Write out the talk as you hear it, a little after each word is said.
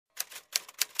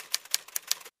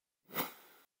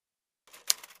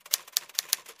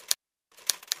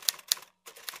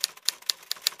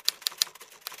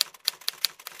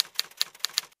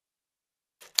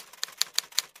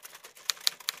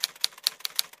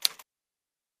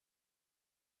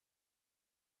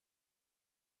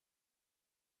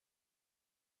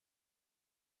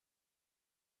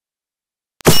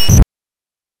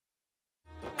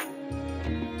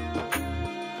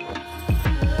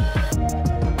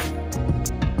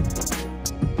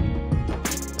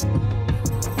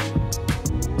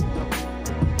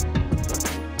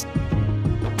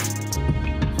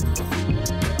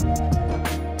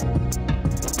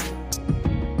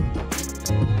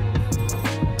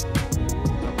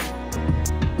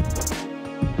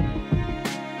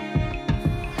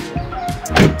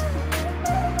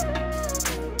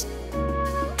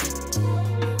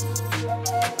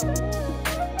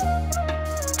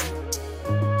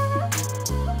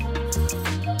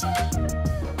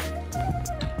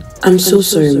I'm so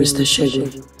sorry, Mr.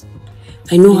 Segun.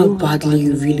 I know how badly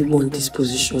you really want this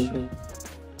position,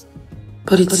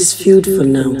 but it is filled for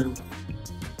now.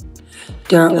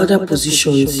 There are other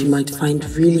positions you might find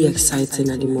really exciting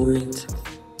at the moment.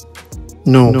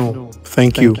 No,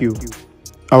 thank you.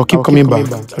 I'll keep coming back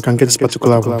so I can get this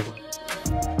particular one.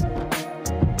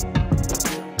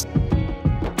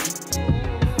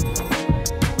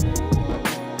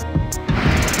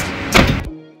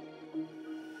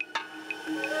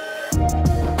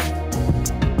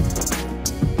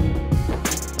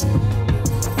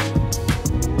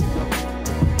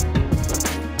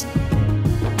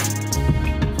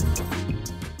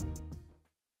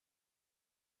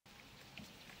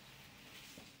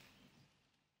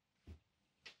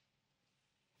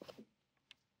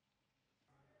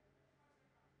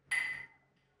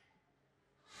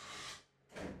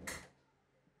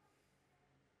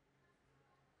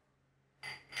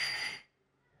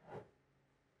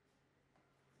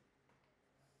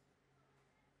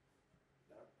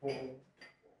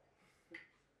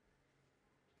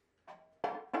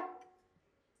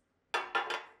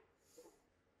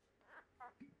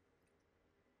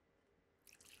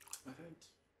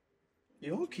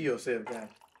 You won't kill yourself, Dad.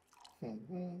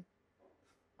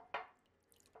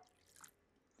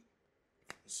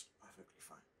 It's perfectly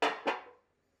fine.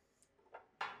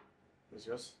 It's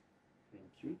yours.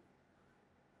 Thank you.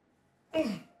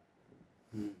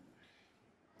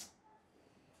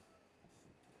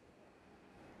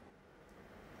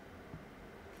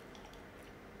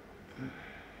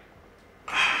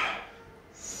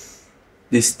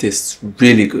 This tastes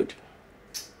really good.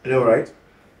 You know, right?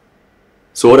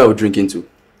 So what are we drinking to?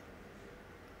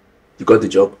 You got the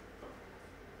job?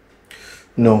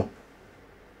 No.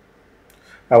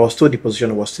 I was told the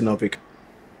position was still not vacant.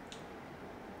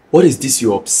 What is this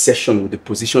your obsession with the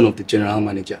position of the general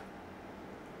manager?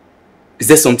 Is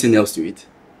there something else to it?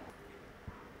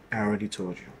 I already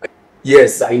told you.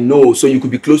 Yes, I know. So you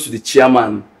could be close to the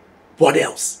chairman. What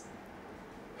else?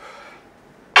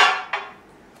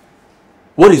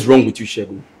 What is wrong with you,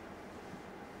 Segun?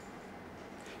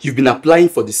 You've been applying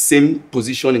for the same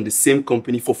position in the same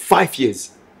company for 5 years.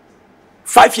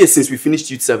 5 years since we finished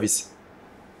youth service.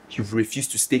 You've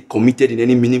refused to stay committed in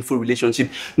any meaningful relationship,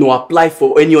 nor apply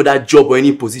for any other job or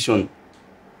any position.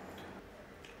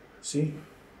 See,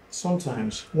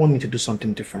 sometimes one needs to do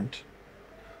something different.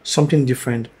 Something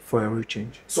different for a real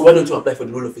change. So why don't you apply for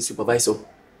the role of a supervisor?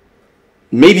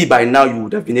 Maybe by now you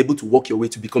would have been able to work your way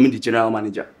to becoming the general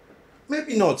manager.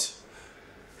 Maybe not.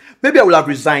 Maybe I would have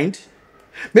resigned.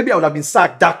 Maybe I would have been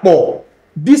sacked that more.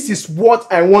 This is what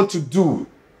I want to do.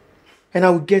 And I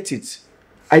will get it.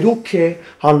 I don't care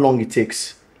how long it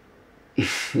takes.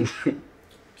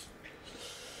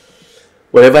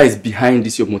 Whatever is behind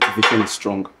this, your motivation is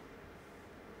strong.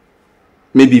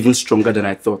 Maybe even stronger than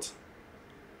I thought.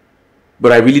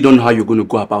 But I really don't know how you're going to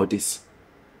go about this.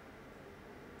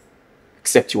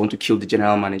 Except you want to kill the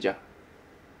general manager.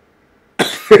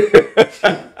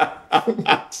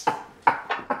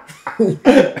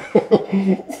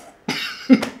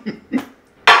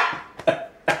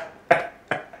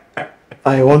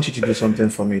 I want you to do something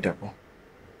for me, Dapo.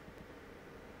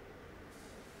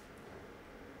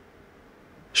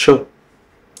 Sure.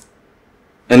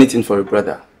 Anything for a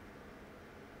brother.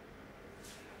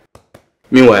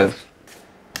 Meanwhile,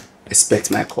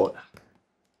 expect my call.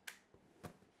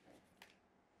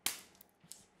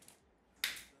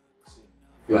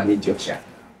 You are an idiot, yeah.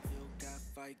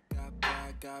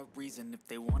 Reason if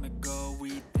they wanna go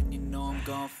eat, then you know I'm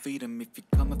gonna feed them. If you're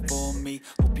coming for me,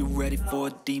 hope you're ready for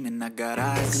a demon. I got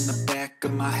eyes in the back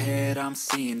of my head, I'm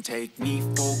seeing. Take me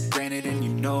for granted and you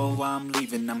know I'm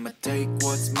leaving. I'ma take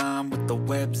what's mine with the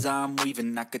webs I'm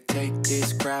weaving. I could take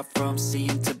this crowd from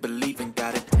seeing to believing.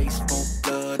 Got a taste for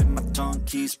blood and my tongue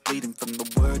keeps bleeding. From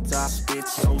the words I spit,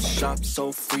 so sharp,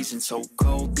 so freezing. So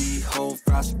cold, behold,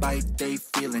 frostbite they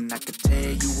feeling. I could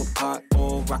tear you apart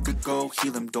or I could go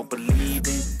heal them. Don't believe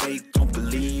in fate, don't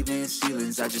believe in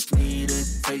ceilings. I just need a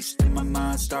taste and my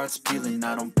mind starts peeling.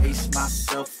 I don't pace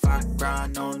myself, I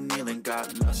grind on kneeling.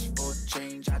 Got lust for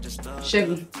change, I just love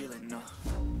Segun.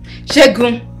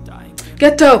 Segun,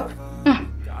 get up.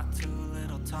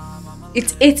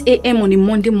 It's 8 a.m. on a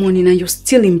Monday morning and you're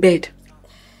still in bed.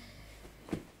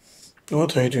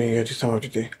 What are you doing here this time of the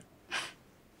day?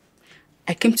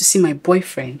 I came to see my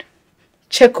boyfriend,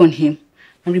 check on him,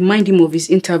 and remind him of his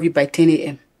interview by 10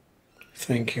 a.m.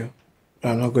 Thank you.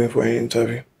 I'm not going for any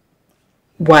interview.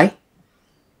 Why?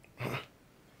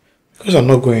 Because I'm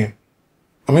not going.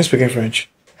 Am I speaking French?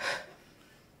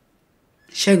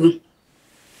 Segun,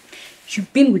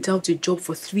 you've been without a job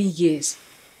for 3 years.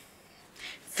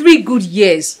 3 good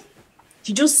years.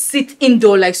 You just sit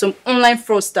indoor like some online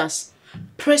fraudsters.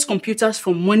 Press computers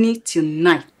from morning till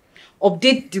night.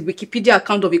 Update the Wikipedia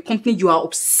account of a company you are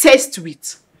obsessed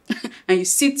with. And you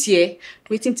sit here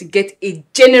waiting to get a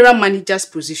general manager's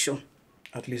position.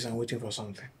 At least I'm waiting for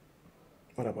something.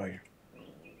 What about you?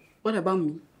 What about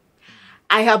me?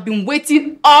 I have been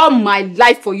waiting all my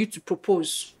life for you to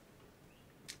propose.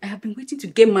 I have been waiting to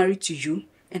get married to you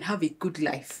and have a good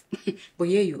life. But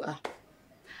here you are.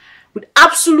 With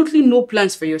absolutely no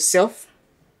plans for yourself,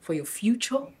 for your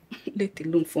future, let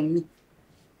alone for me.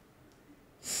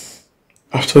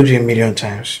 I've told you a million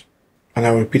times, and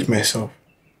I will repeat myself.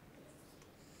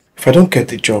 If I don't get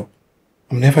the job,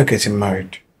 I'm never getting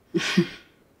married.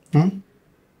 The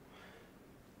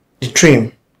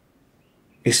dream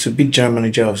is to be general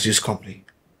manager of this company.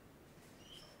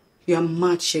 You are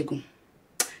mad, Segun.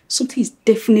 Something is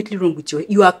definitely wrong with you.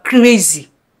 You are crazy.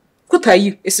 What are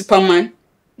you, a Superman?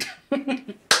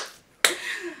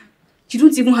 You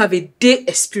don't even have a day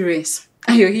experience.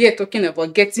 And you're here talking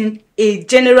about getting a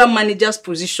general manager's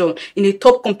position in a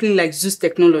top company like Zeus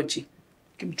Technology.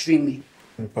 Keep dreaming.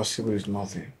 Impossible is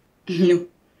nothing. No,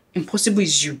 impossible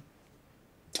is you.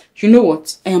 You know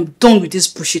what? I am done with this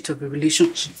bullshit of a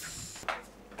relationship.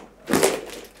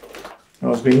 I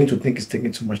was beginning to think it's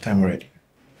taking too much time already.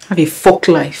 Have a fuck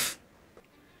life.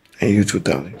 And you too,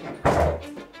 darling.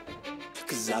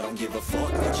 Cause I don't give a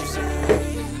fuck what you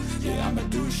say. Yeah, I'ma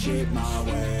do shit my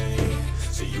way.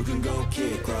 So you can go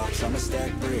kick rocks, I'ma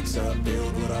stack bricks up,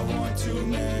 build what I want to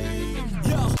make.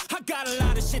 Yo, I got a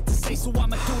lot of shit to say, so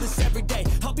I'ma do this every day.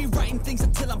 I'll be writing things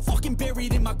until I'm fucking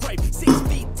buried in my grave. 6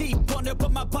 feet deep under,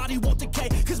 but my body won't decay.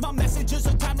 Cause my messages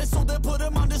are timeless, so they'll put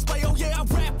them on display. Oh yeah, I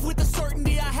rap with a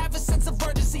certainty, I have a sense of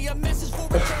urgency. A message for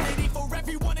eternity, for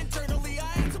everyone internally. I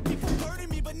had some people hurting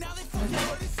me, but now they fucking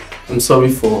hurting me. I'm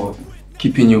sorry for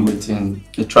keeping you waiting.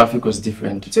 The traffic was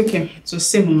different. It's okay. It's the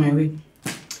same on my way.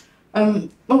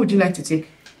 What would you like to take?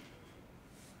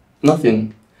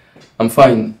 Nothing. I'm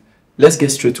fine. Let's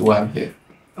get straight to why I'm here.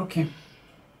 Okay.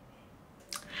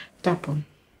 Dapo,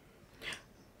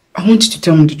 I want you to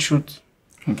tell me the truth.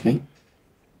 Okay.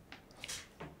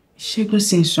 Is Segun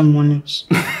seeing someone else?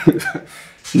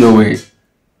 No way.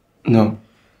 No.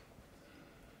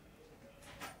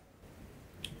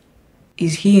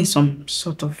 Is he in some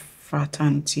sort of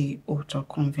fraternity or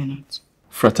covenant?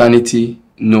 Fraternity?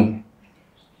 No.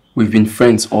 We've been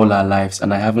friends all our lives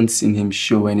and I haven't seen him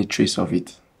show any trace of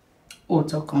it.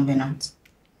 Auto covenant.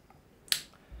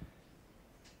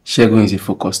 Segun is a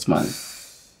focused man.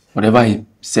 Whatever he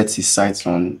sets his sights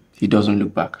on, he doesn't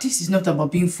look back. This is not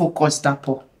about being focused,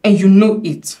 Dapo. And you know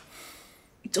it.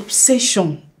 It's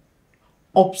obsession.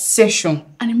 Obsession.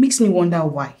 And it makes me wonder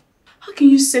why. How can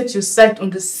you set your sight on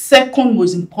the second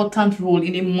most important role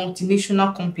in a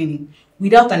multinational company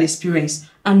without an experience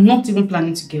and not even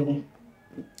planning to get one?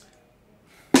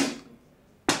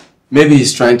 Maybe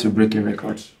he's trying to break a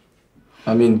record.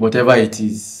 I mean, whatever it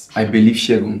is, I believe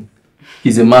Segun.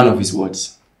 He's a man of his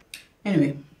words.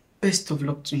 Anyway, best of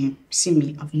luck to him. See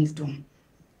me, I've moved on.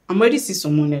 I'm ready to see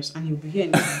someone else and he'll be here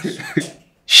in the house.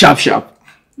 Sharp, sharp.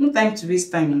 No time to waste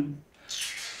time.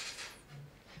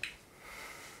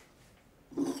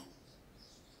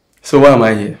 So why am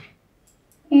I here?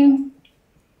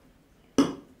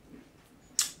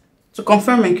 To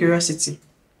confirm my curiosity.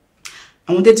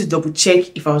 I wanted to double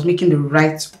check if I was making the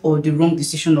right or the wrong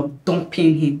decision of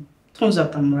dumping him. Turns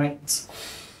out I'm right.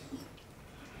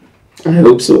 I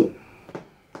hope so.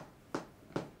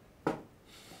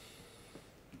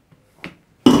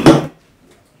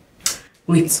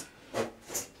 Wait.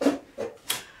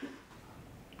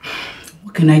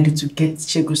 What can I do to get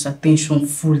Segun's attention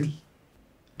fully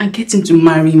and get him to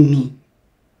marry me?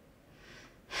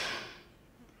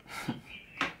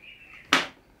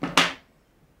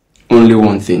 Only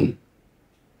one thing.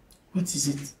 What is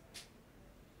it?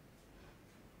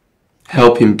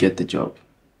 Help him get the job.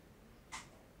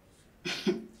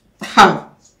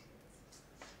 How?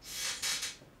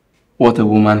 What a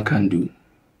woman can do,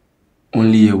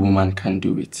 only a woman can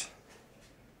do it.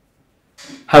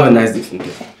 Have a nice day,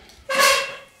 Funke.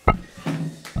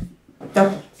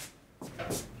 That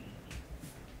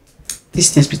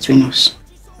distance between us.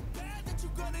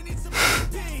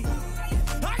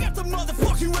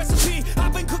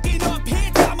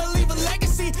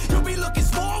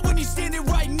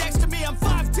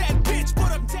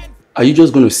 Are you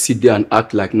just going to sit there and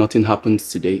act like nothing happened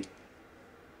today?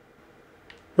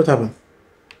 What happened?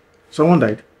 Someone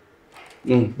died?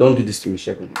 Don't do this to me,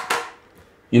 Segun.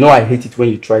 You know I hate it when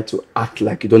you try to act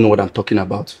like you don't know what I'm talking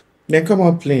about. Then come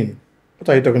out plain. What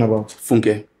are you talking about?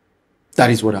 Funke,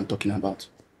 that is what I'm talking about.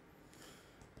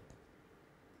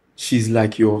 She's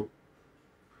like your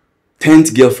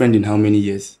 10th girlfriend in how many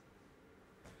years?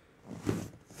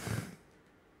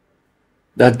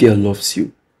 That girl loves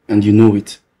you, and you know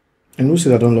it. And who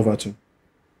said I don't love her too?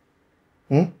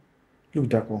 Look,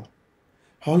 Dako.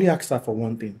 I only asked her for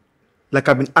one thing. Like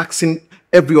I've been asking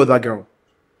every other girl.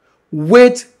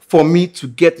 Wait for me to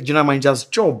get the general manager's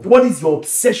job. What is your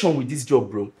obsession with this job,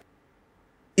 bro?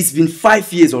 It's been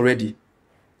 5 years already.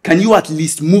 Can you at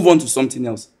least move on to something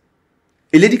else?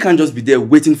 A lady can't just be there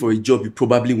waiting for a job you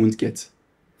probably won't get.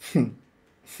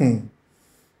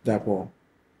 Dako,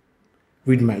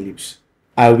 read my lips.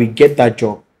 I will get that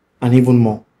job and even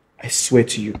more. I swear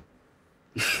to you.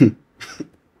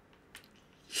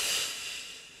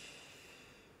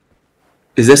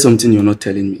 Is there something you're not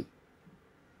telling me?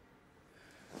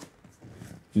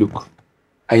 Look,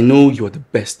 I know you're the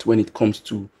best when it comes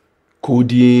to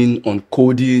coding,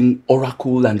 uncoding,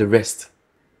 Oracle, and the rest.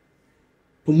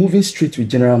 But moving straight to a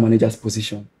general manager's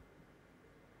position,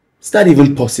 is that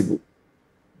even possible?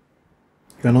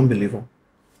 You're an unbeliever.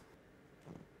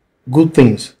 Good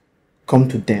things come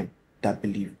to them that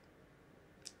believe.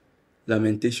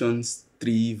 Lamentations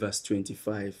 3 verse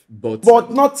 25.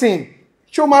 But nothing.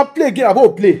 Show my play game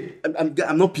about play.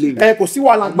 I'm not playing. Kò sí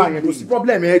wàhálà gbà yẹn, kò sí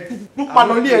problem ẹ. Tú pa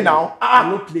lọ lé ẹ now.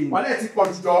 I'm not playing. Wàhálà ẹ ti pọ̀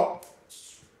jù jọ.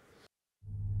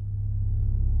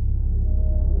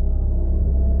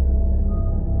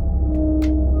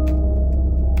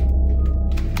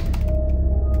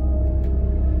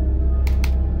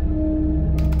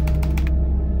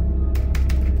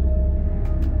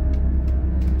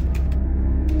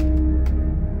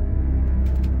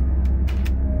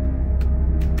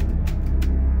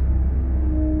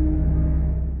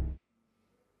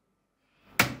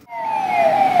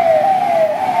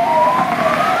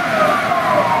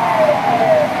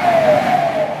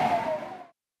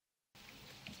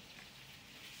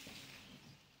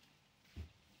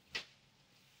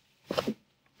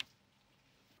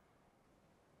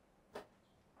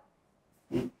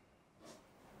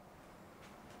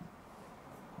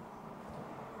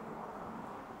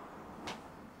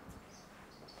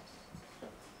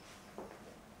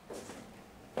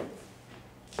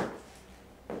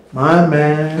 My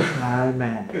man.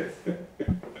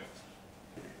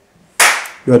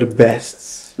 You're the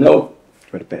best. No,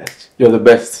 You're the best. you're the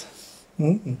best.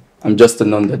 I'm just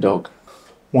an underdog.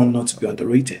 One not to be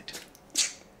underrated.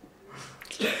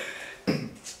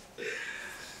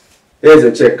 Here's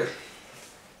a check.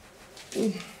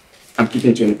 I'm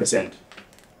keeping 20%.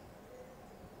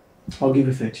 I'll give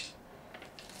you 30.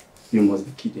 You must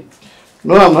be kidding.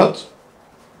 No, I'm not.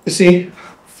 You see,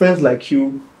 friends like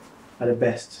you are the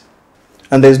best.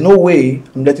 And there's no way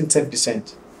I'm letting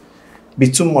 10%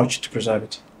 be too much to preserve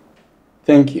it.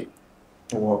 Thank you.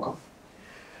 You're welcome.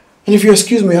 And if you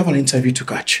excuse me, I have an interview to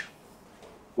catch.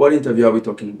 What interview are we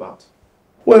talking about?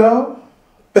 Well,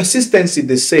 persistency,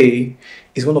 they say,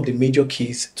 is one of the major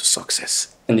keys to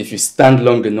success. And if you stand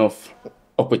long enough,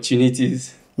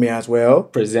 opportunities May as well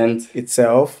present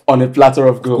itself on a platter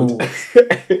of gold.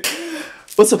 Gold.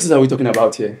 What success are we talking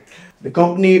about here? The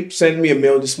company sent me a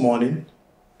mail this morning.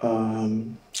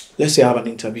 Let's say I have an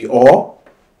interview or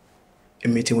a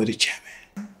meeting with the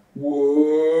chairman.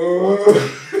 Whoa!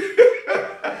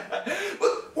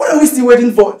 What are we still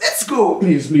waiting for? Let's go!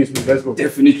 Please, let's go.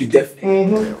 Definitely.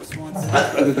 Mm-hmm. Let's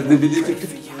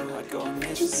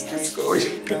go.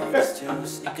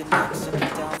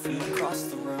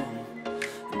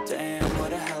 Damn,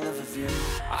 what a hell of a view.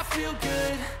 I feel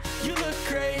good, you look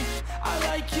great. I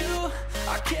like you,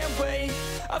 I can't wait.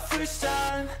 A first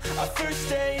time, a first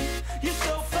date. You're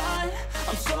so fine,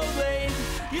 I'm so late.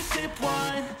 You sip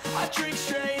wine, I drink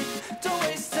straight. Don't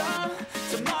waste time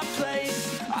to my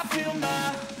place. I feel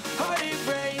my heart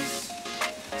erase.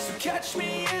 So catch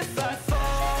me if I fall.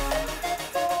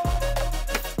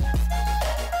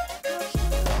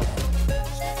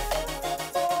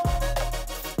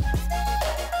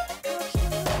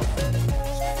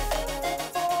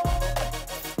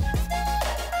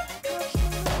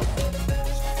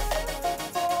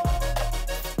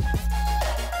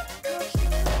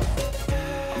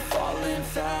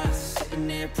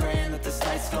 Praying that this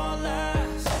night's gonna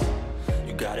last.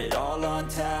 You got it all on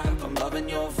tap. I'm loving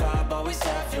your vibe, always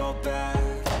have your back.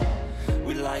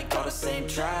 We like all the same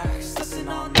tracks. Listen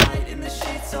all night in the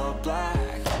sheets all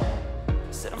black.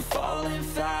 Said I'm falling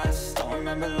fast. Don't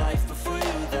remember life before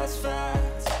you, that's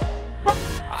facts.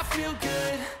 I feel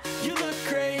good, you look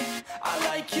great. I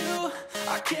like you,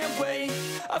 I can't wait.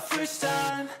 A first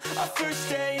time, a first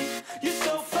date. You're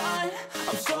so fine,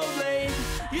 I'm so late.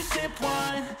 You sip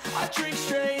wine, I drink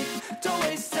straight. Don't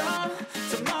waste time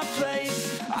to my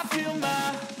place. I feel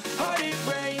my heart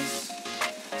erase.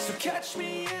 So catch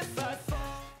me if I fall.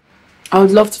 I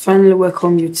would love to finally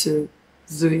welcome you to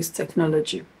Zoe's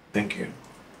Technology. Thank you.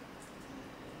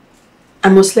 I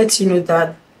must let you know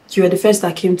that you are the first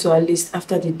that came to our list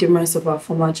after the demise of our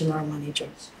former general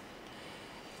managers.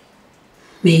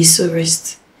 May he so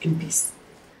rest in peace.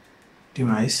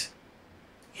 Demise?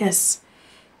 Yes.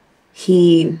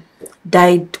 He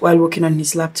died while working on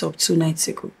his laptop 2 nights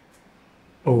ago.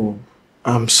 Oh,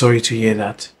 I'm sorry to hear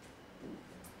that.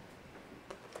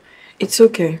 It's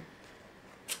okay.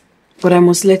 But I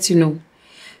must let you know,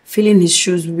 filling his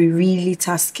shoes will be really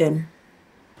tasking.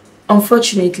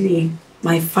 Unfortunately,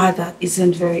 my father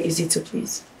isn't very easy to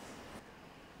please.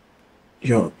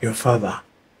 Your father?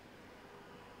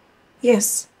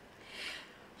 Yes.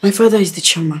 My father is the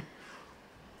chairman.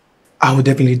 I will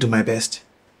definitely do my best.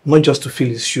 Not just to fill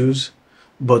his shoes,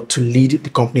 but to lead the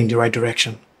company in the right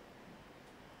direction.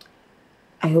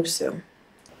 I hope so.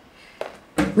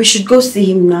 We should go see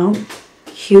him now.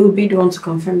 He'll be the one to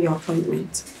confirm your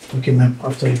appointment. Okay, ma'am.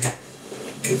 After you.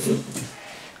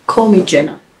 Call me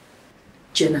Jenna.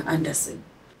 Jenna Anderson.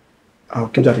 I'll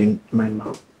keep that in mind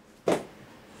now.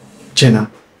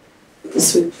 Jenna.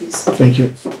 Sweet, please. Thank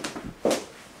you.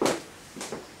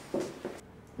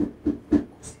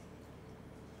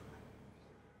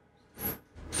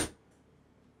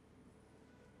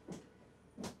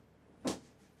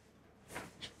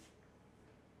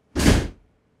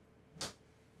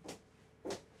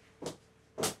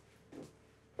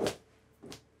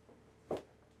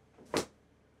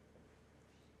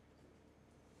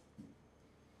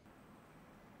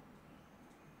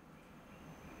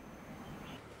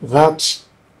 That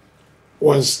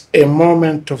was a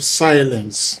moment of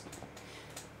silence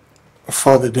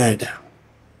for the dead.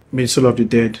 May the soul of the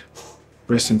dead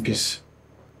rest in peace.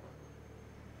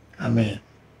 Amen.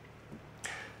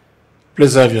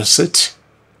 Please have your seat.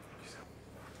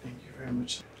 Thank you very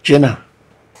much. Jenna,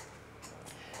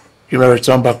 you may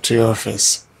return back to your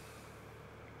office.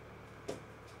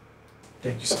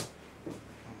 Thank you, sir.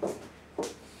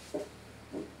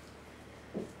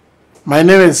 My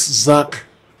name is Zach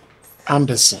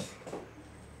Anderson.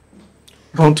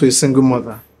 Born to a single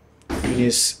mother,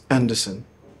 Eunice Anderson,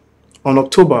 on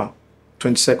October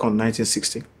 22nd,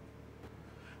 1960.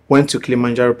 Went to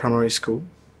Kilimanjaro Primary School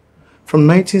from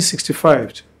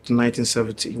 1965 to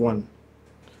 1971.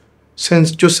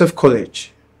 St. Joseph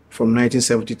College from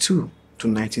 1972 to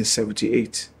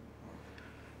 1978.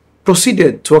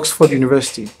 Proceeded to Oxford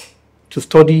University to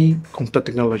study computer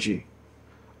technology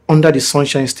under the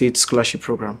Sunshine State Scholarship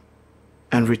Program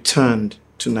and returned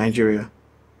to Nigeria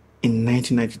in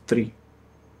 1993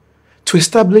 to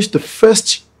establish the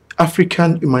first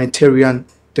African humanitarian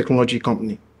technology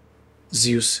company,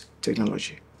 Zeus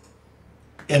Technology.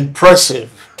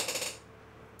 Impressive.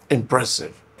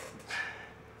 Impressive.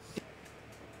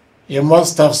 You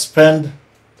must have spent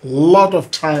a lot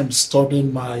of time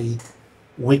studying my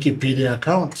Wikipedia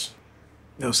account.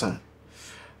 No, sir.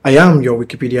 I am your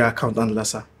Wikipedia account handler,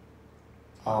 sir.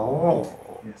 Oh.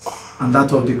 Yes. And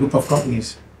that of the group of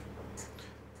companies,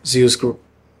 Zeus Group.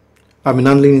 I've been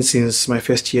handling it since my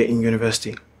first year in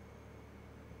university.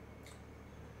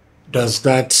 Does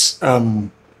that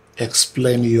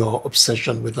explain your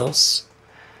obsession with us?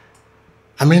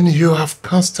 I mean, you have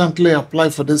constantly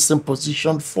applied for this same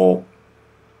position for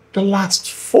the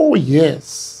last 4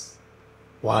 years.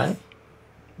 Why?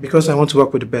 Because I want to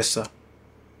work with the best, sir.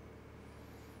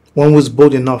 One who's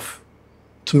bold enough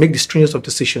to make the strangest of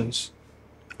decisions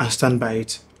and stand by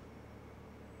it.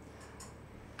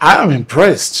 I am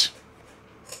impressed.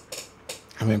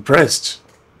 I'm impressed.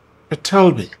 But tell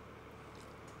me,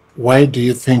 why do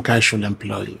you think I should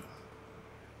employ you?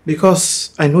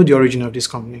 Because I know the origin of this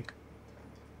company.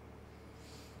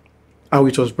 How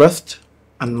it was birthed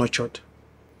and nurtured.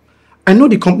 I know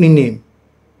the company name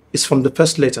is from the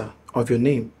first letter of your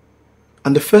name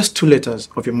and the first 2 letters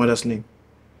of your mother's name.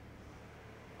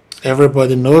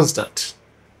 Everybody knows that.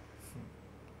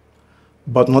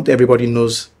 But not everybody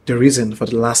knows the reason for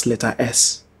the last letter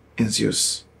S in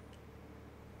Zeus.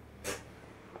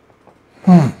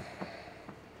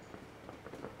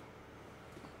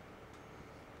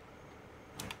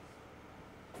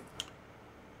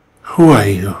 Who are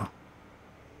you?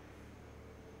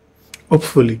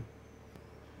 Hopefully,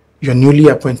 your newly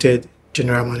appointed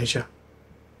general manager.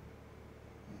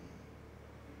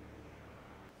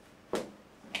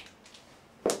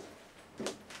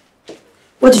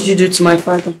 What did you do to my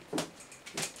father?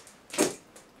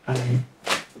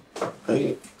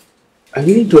 I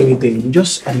didn't do anything. We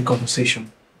just had a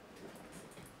conversation.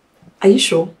 Are you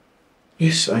sure?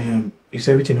 Yes, I am. Is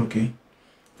everything okay?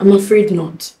 I'm afraid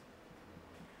not.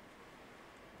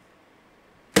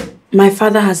 My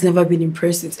father has never been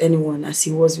impressed with anyone as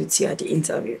he was with you at the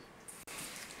interview.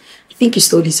 I think he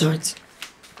stole his heart.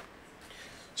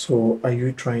 So, are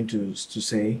you trying to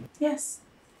say? Yes,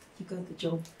 you got the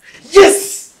job.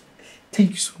 Yes!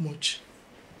 Thank you so much.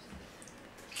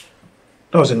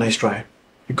 That was a nice try.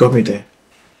 You got me there.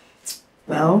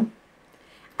 Well,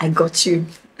 I got you,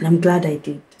 and I'm glad I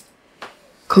did.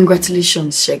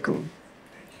 Congratulations, Segun.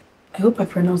 I hope I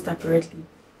pronounced that correctly.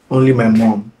 Only my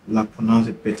mom will have pronounced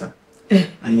it better.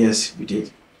 And yes, you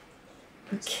did.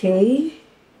 Okay.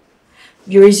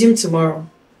 You resume tomorrow.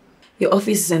 Your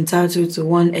office is entitled to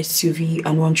 1 SUV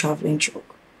and 1 traveling truck.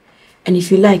 And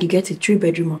if you like, you get a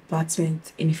 3-bedroom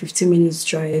apartment in a 15 minutes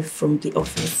drive from the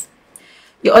office.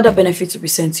 Your other benefits will be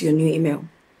sent to your new email.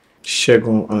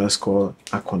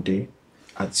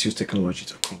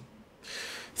 Segun_Akonde@SusTechnology.com.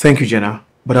 Thank you, Jenna.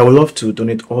 But I would love to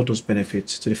donate all those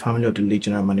benefits to the family of the late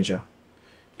general manager.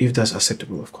 If that's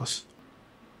acceptable, of course.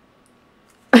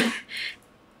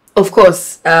 Of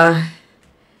course.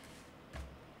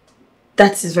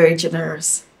 That is very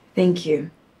generous. Thank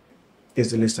you.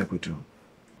 It's the least I could do.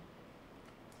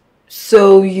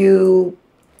 So you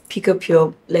pick up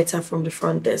your letter from the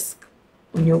front desk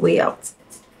on your way out.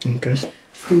 Okay.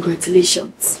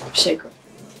 Congratulations, Segun.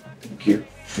 Thank you.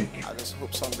 Thank you. I just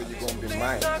hope someday you're gonna be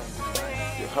mine.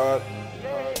 You heard?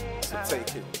 So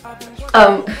take it.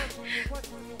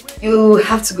 You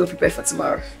have to go prepare for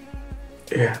tomorrow.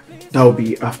 Yeah, that will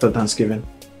be after Thanksgiving.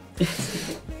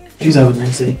 Please have a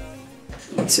nice day.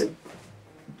 You too.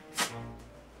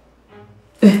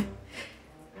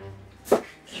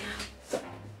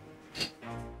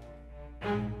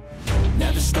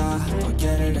 Never stop, I'll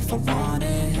get it if I want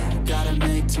it. Gotta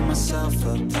make to myself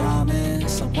a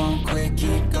promise. I won't quit,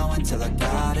 keep going till I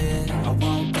got it. I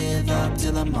won't give up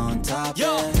till I'm on top.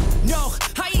 Yo, no,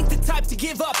 I ain't the type to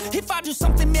give up. If I do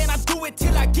something, man, I do it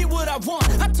till I get what I want.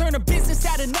 I turn a business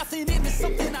out of nothing into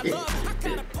something I love. I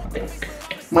gotta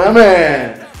My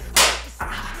man!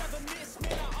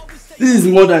 This is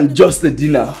more than just a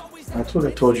dinner. I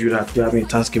told you that we're having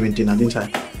Thanksgiving dinner, didn't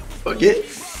I? Okay?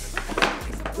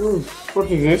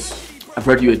 What is this? I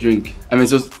brought you a drink. I mean,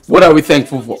 so what are we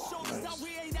thankful for?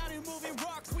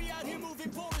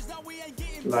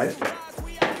 Life?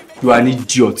 You are an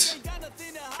idiot.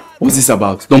 What's this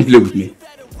about? Don't play with me.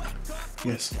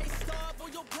 Yes.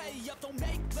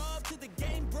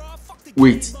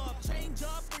 Wait.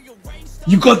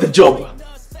 You got the job.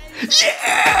 Yeah!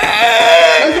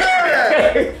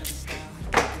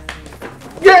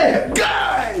 Yeah!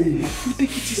 Guy!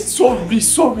 Sorry.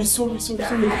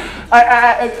 I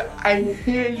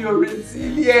hear your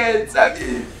resilience. I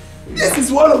mean, this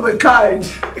is one of a kind.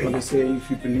 But they say if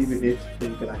you believe in it,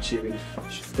 then you can achieve it.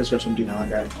 Let's get some dinner,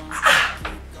 guy.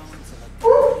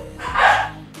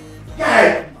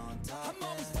 Guy!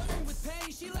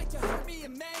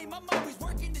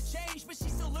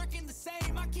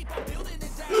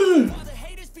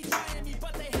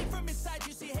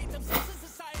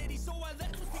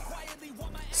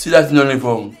 See that no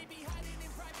uniform.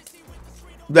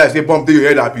 That's a bump to your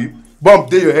head, happy. Bump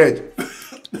to your head.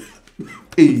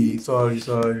 Hey, sorry.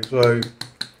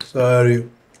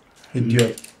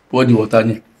 Idiot. What the water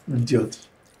ni? Idiot.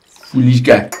 Foolish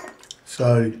guy.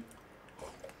 Sorry.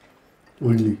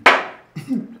 Only.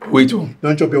 Wait one.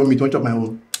 Don't chop your own meat, don't chop my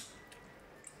own.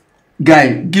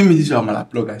 Guy, give me this your amala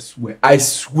plug, I swear. I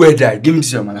swear that. Give me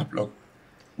this your amala plug.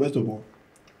 First of all,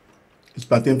 it's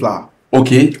plantain flour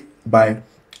Okay. by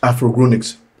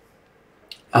Afrogronics.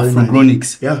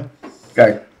 Afrogronics. Yeah.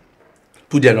 Guy,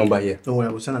 put their number here. Don't worry,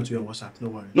 I will send it to you on WhatsApp.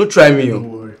 Don't worry. No try me, Don't yo.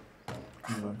 worry.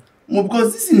 Don't worry. No,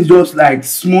 because this is just like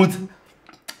smooth.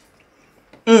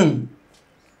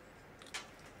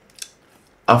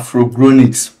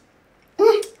 Afrogronics.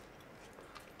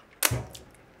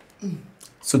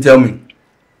 So tell me,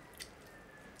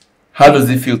 how does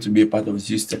it feel to be a part of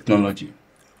this technology?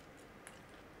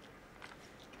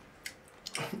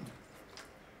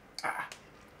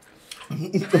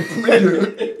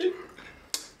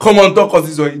 Come on, talk us,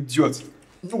 this is an idiot.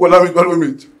 Well, let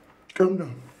me. Calm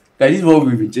down. Like, this is what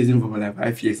we've been chasing for like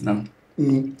 5 years now.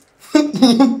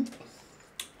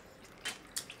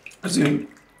 See,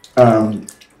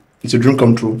 it's a dream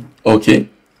come true. Okay.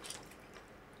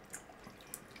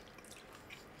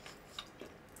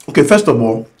 Okay, first of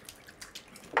all,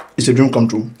 it's a dream come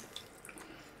true.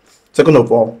 Second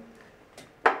of all,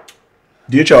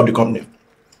 the HR of the company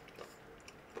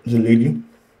is a lady, and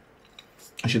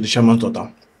she's the chairman's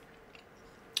daughter.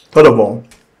 Third of all,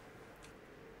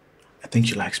 I think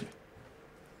she likes me.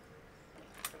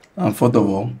 And fourth of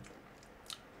all,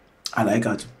 I like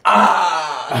her too.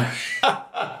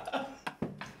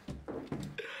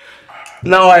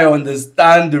 Now I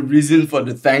understand the reason for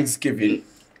the Thanksgiving.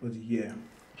 Yeah.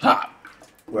 Ha!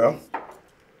 Well,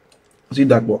 see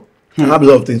that boy. I have a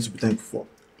lot of things to be thankful for.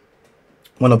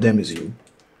 One of them is you. You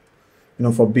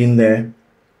know, for being there,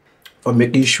 for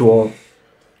making sure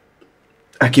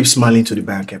I keep smiling to the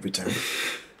bank every time.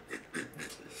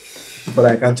 But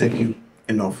I can't thank you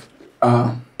enough.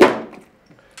 You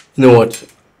know what?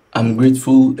 I'm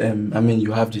grateful.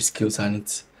 You have the skills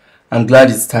and I'm glad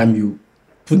it's time you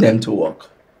put them to work.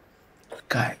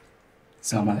 Guy,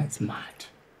 someone is mad.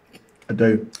 I tell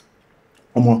you.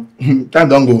 Time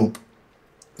don't go.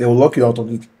 They will lock you out of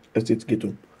the estate gate.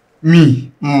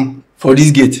 Me? For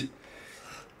this gate?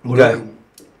 Guy,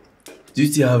 do you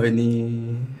still have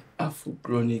any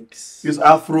Afrogronics? It's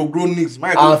Afrogronics.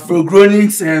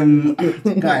 Afrogronics,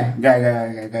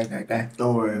 guy.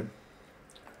 Don't worry.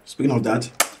 Speaking of that,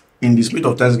 in the spirit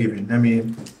of Thanksgiving,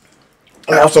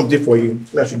 I have something for you.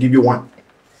 I should give you one.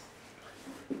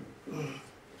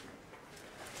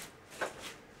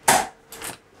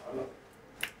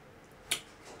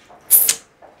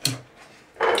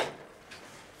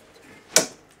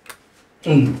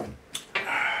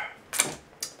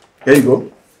 Here you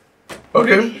go.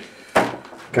 Okay.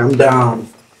 Calm down.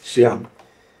 Siam.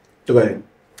 Go ahead.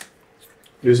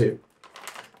 You see.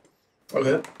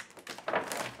 Okay.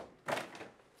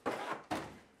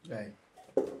 Right.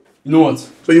 You know what?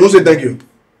 So you won't say thank you?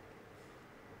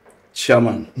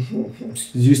 Chairman,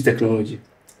 use technology.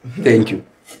 Thank you.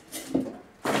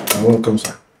 You're welcome,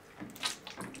 sir.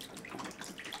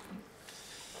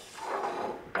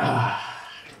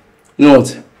 You know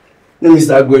what? Let me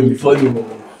start going before the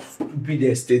stupid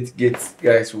estate gate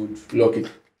guys would lock it.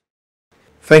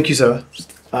 Thank you, sir.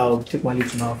 I'll take my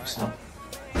leave to my office now.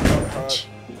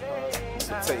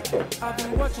 I've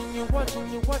been watching you,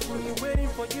 waiting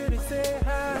for you to say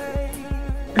hi.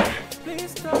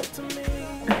 Please talk to me.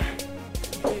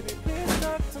 Baby, please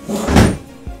talk to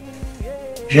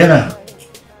me. Jenna.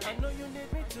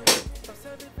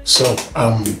 So,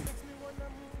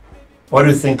 what do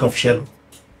you think of Shell?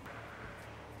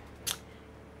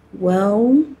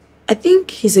 Well, I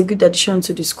think he's a good addition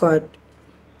to the squad.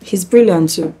 He's brilliant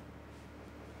too.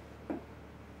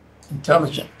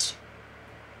 Intelligent.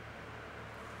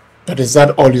 But is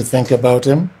that all you think about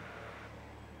him?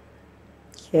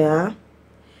 Yeah.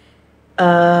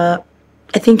 I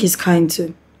think he's kind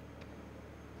too.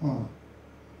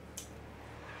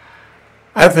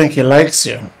 I think he likes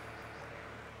you.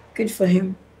 Good for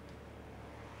him.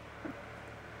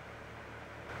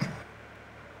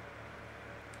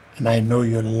 And I know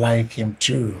you like him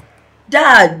too.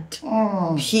 Dad!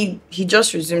 He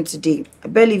just resumed today. I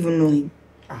barely even know him.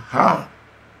 Aha.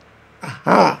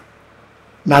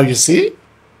 Now you see,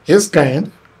 he's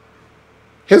kind.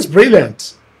 He's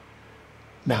brilliant.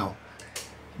 Now,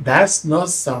 that's not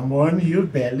someone you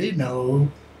barely know.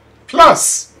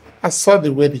 Plus, I saw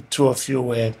the way the two of you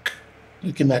were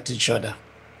looking at each other.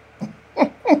 Are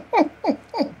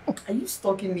you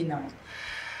stalking me now?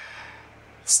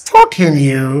 Stalking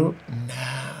you?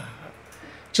 No.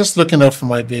 Just looking out for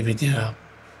my baby girl.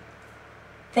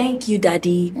 Thank you,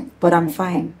 Daddy, but I'm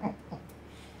fine.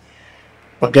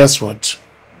 But guess what?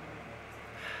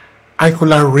 I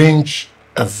could arrange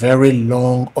a very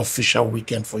long official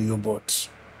weekend for you both.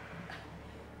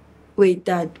 Wait,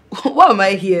 Dad, why am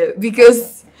I here?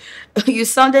 Because you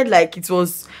sounded like it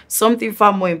was something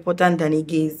far more important than a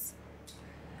gaze.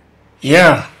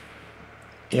 Yeah.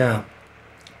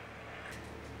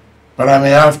 But I may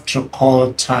have to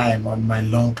call time on my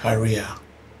long career.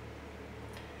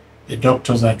 The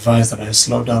doctors advise that I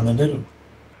slow down a little.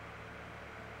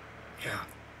 Yeah.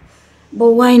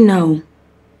 But why now?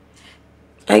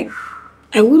 I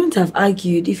wouldn't have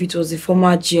argued if it was the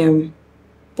former GM.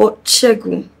 But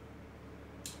Segun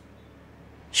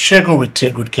will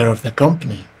take good care of the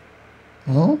company.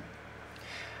 And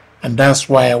that's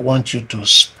why I want you to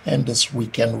spend this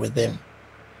weekend with him.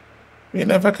 You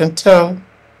never can tell.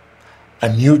 A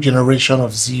new generation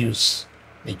of Zeus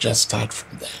may just start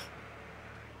from there.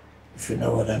 If you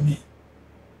know what I mean.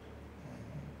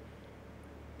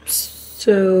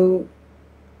 So,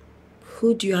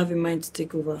 who do you have in mind to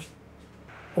take over?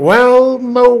 Well,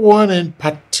 no one in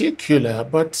particular,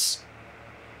 but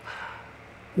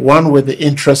one with the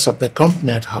interests of the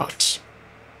company at heart.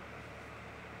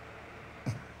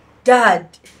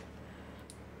 Dad,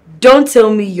 don't tell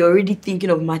me you're already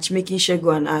thinking of matchmaking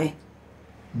Segun and I.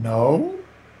 No,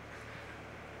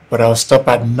 but I'll stop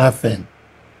at nothing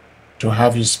to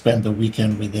have you spend the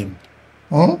weekend with him.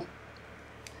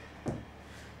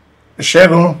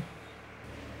 Segun,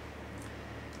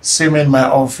 see me in my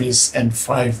office in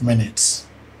 5 minutes.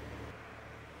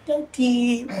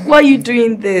 Daddy, why are you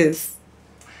doing this?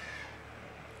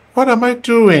 What am I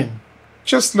doing?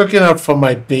 Just looking out for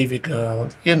my baby girl,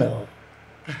 you know.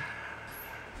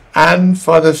 And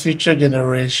for the future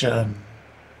generation.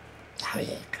 Here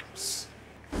it comes.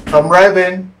 Come right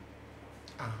in.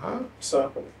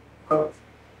 Sir,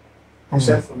 you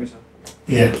sent for me, sir.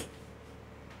 Yeah.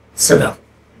 Sit down.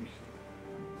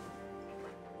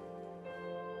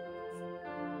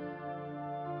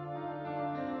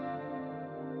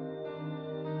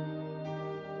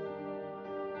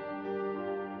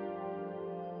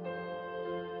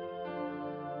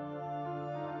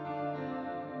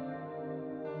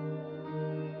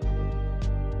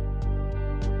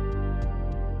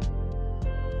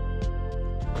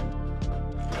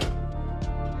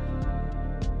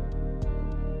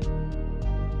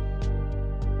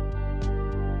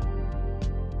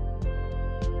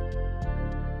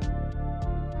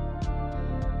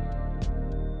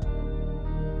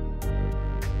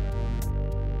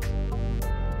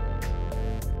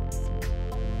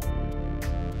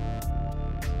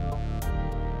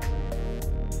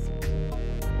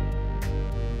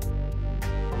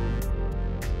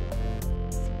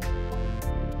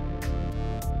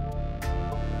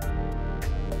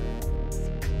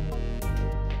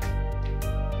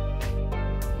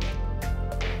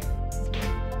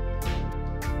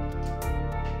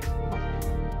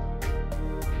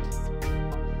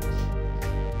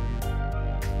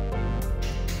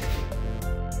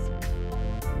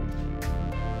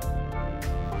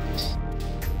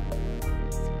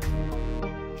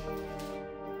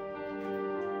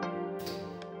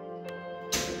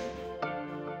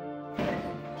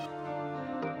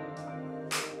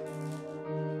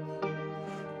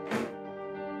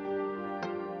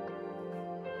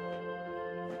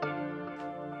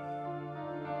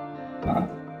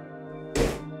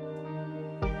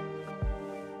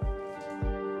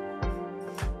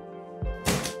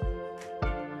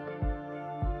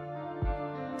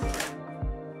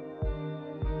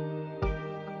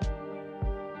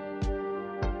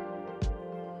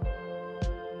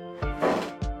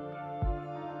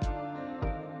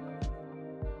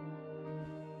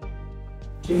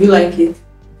 Do you like it?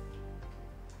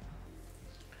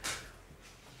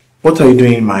 What are you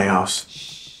doing in my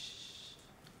house?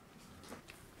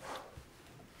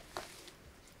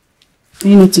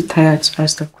 You need to tired to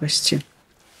ask that question.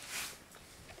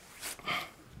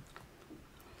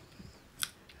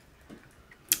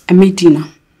 I made dinner.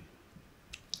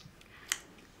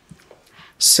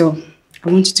 So, I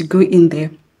want you to go in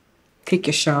there, take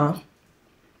a shower,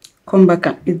 come back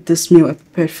and eat this meal I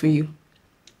prepared for you.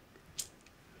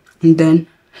 And then,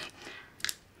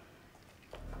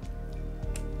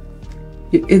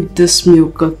 you eat this meal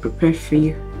God prepared for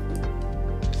you.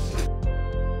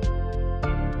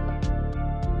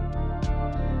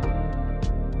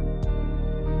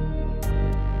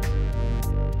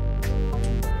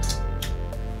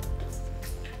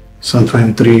 Psalm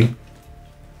 23,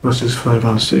 verses 5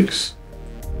 and 6.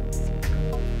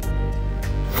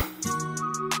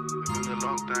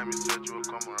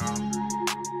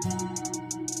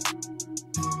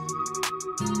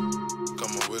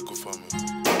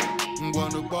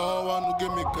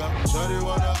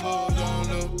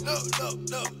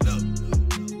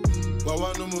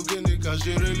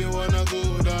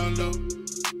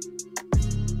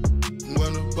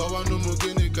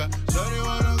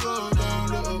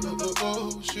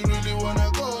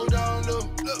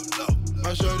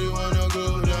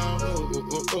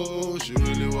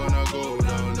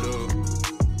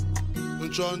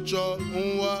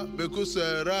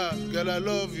 Girl, I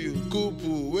love you.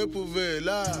 Kupu, wepu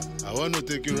vela. I wanna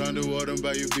take you around the world and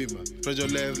buy you beamer. Spread your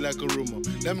legs like a rumor.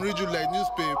 Let me read you like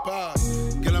newspaper.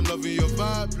 Girl, I'm loving your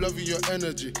vibe, loving your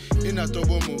energy. In a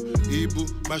tobomo,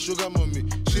 Ibu, my sugar mommy.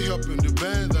 She up in the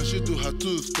Benz and she do her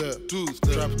two-step.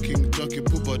 Trap king, junkie,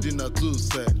 put body in a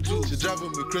two-step. She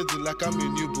driving me crazy like I'm a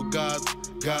new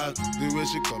Bugatti. God, the way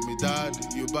she call me daddy,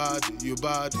 you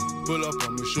body. Pull up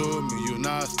on me, show me you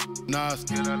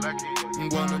nasty. Girl, I like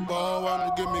it. Wanna ball,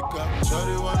 wanna give me car.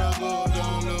 Shawty wanna go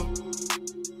down low.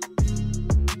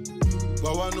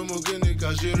 But wanna move guinea,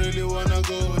 cause she really wanna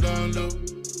go down low.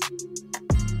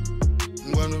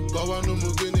 Wanna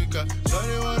move guinea, cause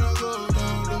shawty wanna go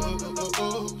down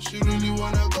low. She really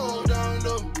wanna go down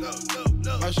low.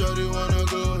 My shawty wanna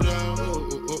go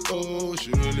down.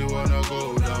 She really wanna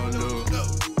go down low.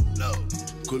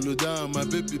 Cool down, my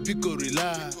baby, pico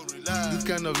relax. This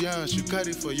kind of yarn you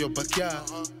carry for your backyard.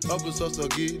 Obu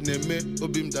sosogi, neme,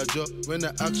 obim dajo. When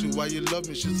I ask you why you love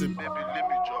me, she say, baby, let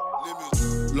me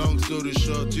drop. Long story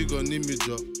short, you gon' need me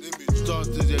drop.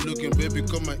 Start till you're looking, baby,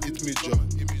 come and eat me drop.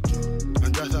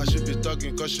 And that's how she be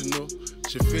talking, cause she know.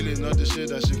 She feeling all the shit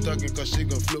that she talking, cause she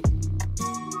gon' flow.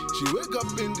 She wake up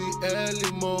in the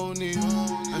early morning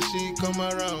and she come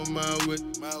around my way.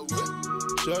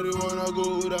 Shawty wanna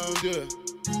go down there.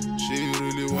 She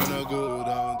really wanna go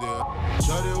down there.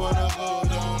 Shawty wanna go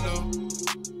down low.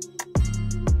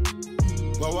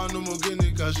 Wawa no more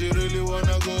guinea, cause she really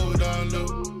wanna go down low.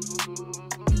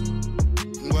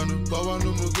 Wawa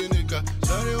no more guinea, cause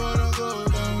shawty wanna go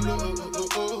down low.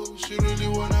 She really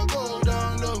wanna go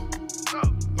down low.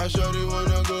 My shawty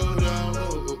wanna go down low.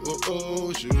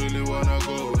 She really wanna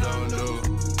go down low.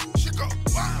 She go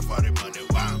wine for the money,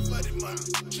 wine for the money.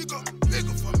 She go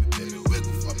wiggle for me, baby,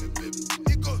 wiggle for me, baby.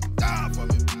 He go down for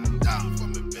me,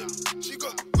 baby. She go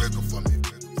wiggle for me,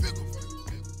 wiggle for me,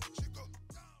 baby. She go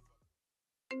down.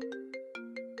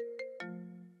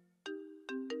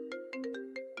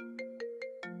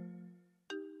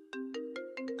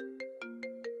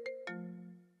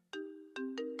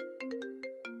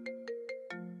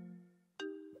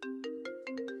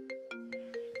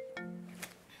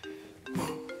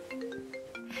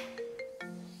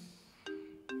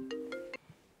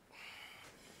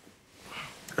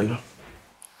 Hello?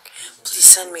 Please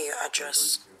send me your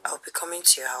address. I'll be coming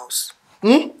to your house.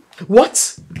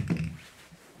 What?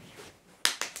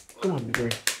 Come on, be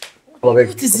going. What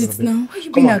is it now? Why are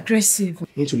you being aggressive? You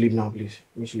need to leave now, please.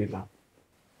 You need to leave now.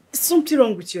 Is something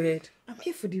wrong with your head? I'm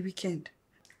here for the weekend.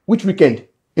 Which weekend?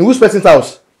 In which person's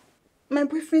house? My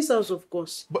boyfriend's house, of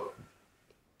course. But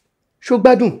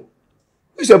Shogbadun,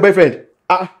 who's your boyfriend?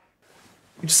 You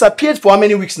disappeared for how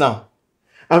many weeks now?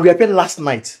 And reappeared last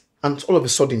night. And all of a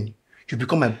sudden, you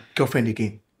become my girlfriend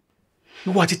again.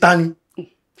 You what, Itani?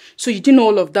 So you didn't know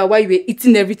all of that while you were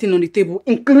eating everything on the table,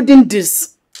 including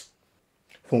this?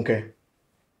 Funke,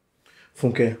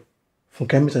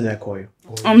 anytime I call you.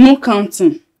 I'm not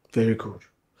counting. Very good.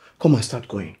 Come and start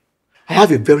going. I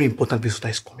have a very important visitor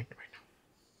is coming right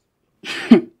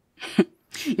now.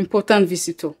 Important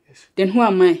visitor? Yes. Then who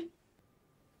am I?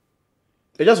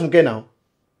 You're just Funke now.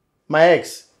 My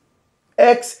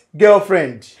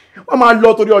ex-girlfriend. What my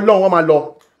law to your long? What my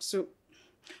law? So,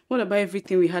 what about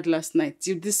everything we had last night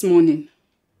till this morning?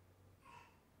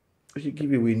 You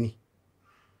give away me.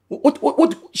 What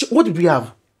did we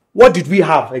have? What did we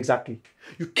have exactly?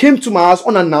 You came to my house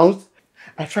unannounced.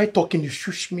 I tried talking. You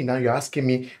shushed me. Now you're asking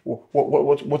me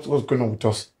what's going on with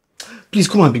us. Please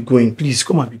come and be going. Please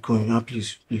come and be going.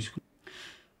 Please.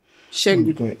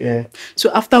 Segun. Yeah.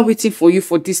 So after waiting for you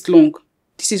for this long,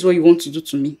 this is what you want to do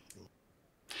to me.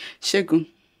 Segun,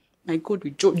 my God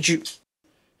will judge you.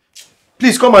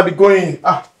 Please come and be going.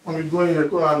 I'm going here.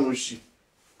 Go around Oshi.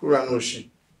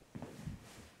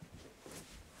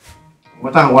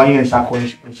 What time why you in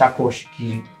Shakosh?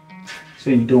 So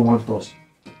you don't want us.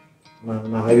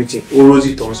 No, everything.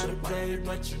 Rosy toss.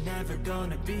 But you're never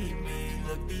gonna beat me.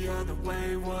 Look the other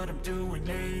way, what I'm doing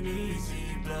ain't easy.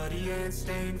 Bloody hands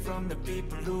stained from the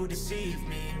people who deceive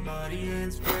me. Muddy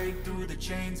hands break through the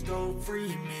chains, go free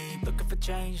me. Looking for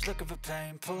change, looking for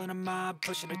pain. Pulling a mob,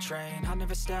 pushing a train. I'll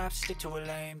never stop, stick to a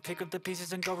lane. Pick up the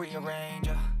pieces and go rearrange.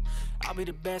 I'll be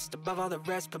the best above all the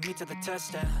rest, put me to the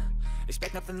test and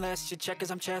expect nothing less. You check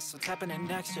as I'm chess, what's happening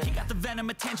next? You got the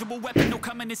venom, a tangible weapon, no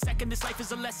coming in second. This life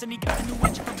is a lesson. He got a new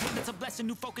engine, it's a blessing,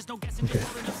 new focus, no guessing. Okay.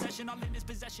 An obsession, all in his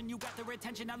possession. You got their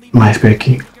attention. I'll leave my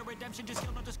Becky. Just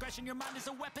kill no discretion. Your mind is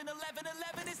a weapon.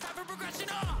 11-11, it's time for progression.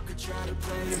 Could try to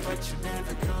play it, but you're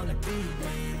never gonna beat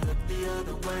me. Look the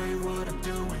other way, what I'm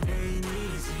doing ain't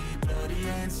easy. Bloody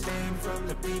hands stained from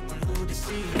the people who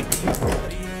deceive me.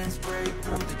 Bloody hands break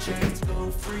through the chains,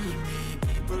 go free me.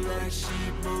 People like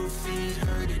sheep move feet,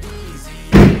 hurt it easy.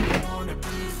 You wanna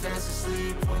be fast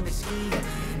asleep when they scheming.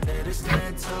 Better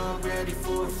stand tall, ready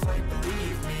for a fight,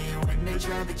 believe me. When they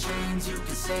try the chains, you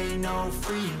can say no,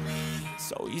 free me.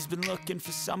 So he's been looking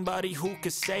for somebody who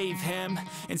could save him,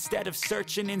 instead of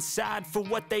searching inside for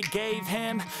what they gave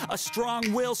him. A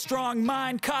strong will, strong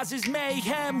mind causes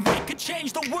mayhem. We could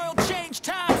change the world, change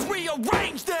times,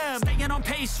 rearrange them. Staying on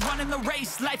pace, running the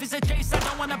race. Life is a chase, I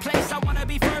don't want a place. I wanna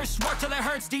be first, work till it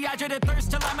hurts. Dehydrated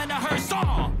thirst till I'm in a hearse.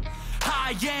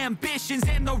 High ambitions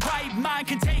and the right mind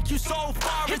can take you so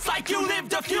far. It's like you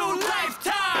lived a few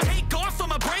lifetimes. Take off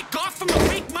from a break off from the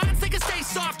weak minds. They can stay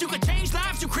soft. You can change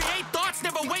lives, you create thoughts,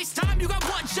 never waste time. You got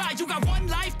one shot, you got one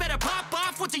life. Better pop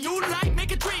off. What do you like?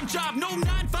 Make a dream job. No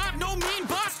 9-5, no mean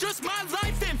boss. Just my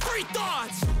life and free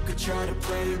thoughts. You could try to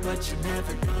play, but you're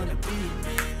never gonna beat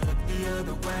me. Look the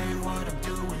other way, what I'm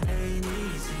doing ain't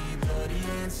easy. Bloody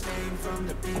hands stained from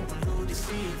the people who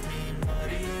deceive me.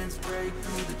 Muddy hands break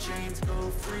through the chains,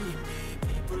 go free me.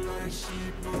 People like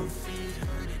sheep move feet,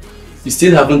 hurt it easy. You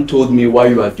still haven't told me why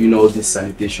you are doing all these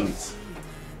sanitations.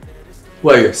 Who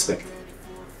are you expecting?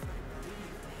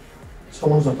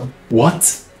 Someone's not.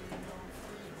 What?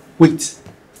 Wait.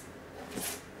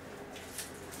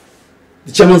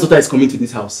 The chairman's daughter is coming to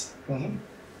this house.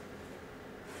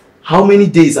 How many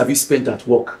days have you spent at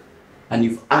work and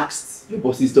you've asked your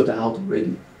boss's daughter out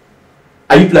already?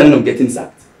 Are you planning on getting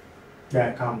sacked?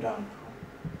 Yeah, calm down.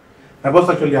 My boss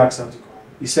actually asked her to come.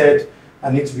 He said I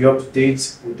need to be up to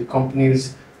date with the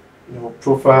company's,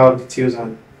 profile details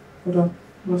and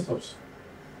what stops.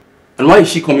 And why is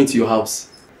she coming to your house?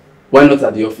 Why not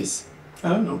at the office? I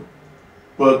don't know,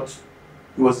 but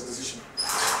it was a decision.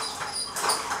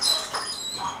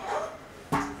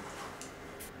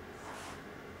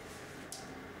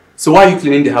 So why are you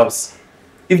cleaning the house?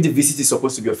 If the visit is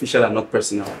supposed to be official and not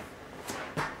personal.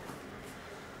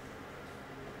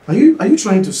 Are you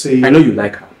trying to say... I know you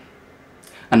like her.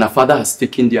 And her father has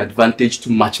taken the advantage to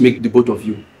matchmake the both of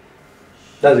you.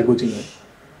 That's a good thing,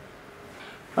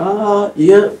 right?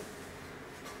 Yeah.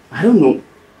 I don't know.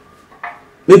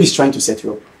 Maybe he's trying to set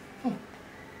you up.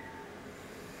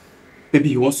 Maybe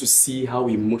he wants to see how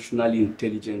emotionally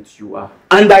intelligent you are.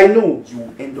 And I know you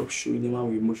will end up showing him how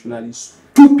emotionally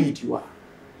stupid you are.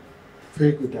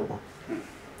 Very good, Dabo.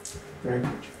 Very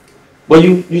good. But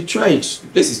you tried. The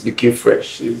place is looking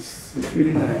fresh. It's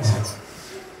really nice.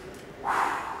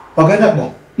 Okay,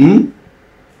 Dabo.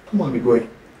 Come on, we're going.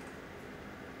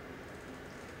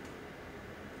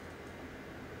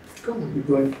 Come on, we're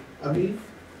going. Abi?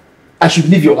 I should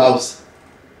leave your house.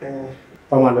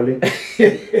 Come on, darling.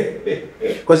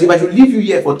 Because if I should leave you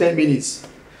here for 10 minutes,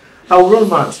 I will run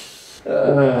mad.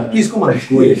 Please come on,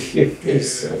 go ahead.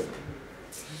 Please.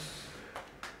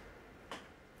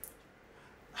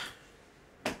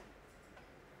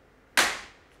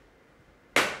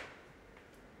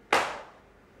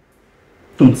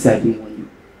 Don't say I didn't want you.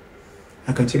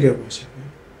 I can take care of myself.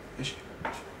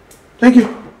 Thank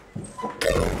you.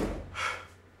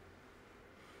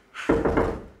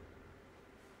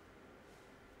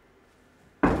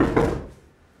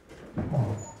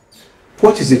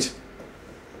 What is it?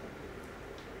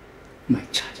 My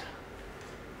charger.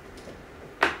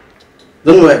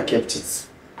 Don't know where I kept it.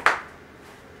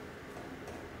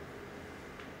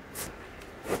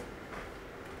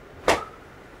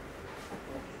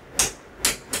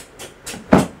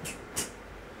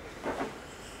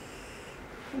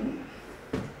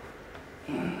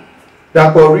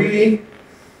 Dapo, really?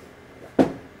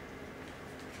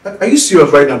 Are you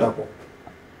serious right now, Dapo?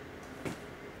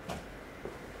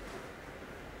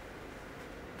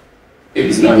 If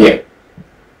he's not here.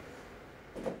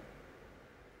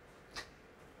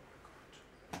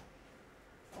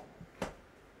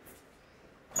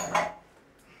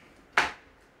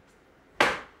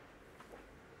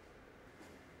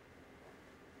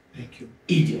 Thank you.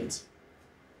 Idiot.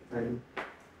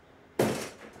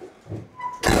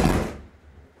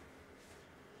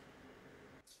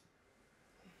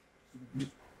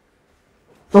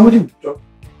 Somebody drop.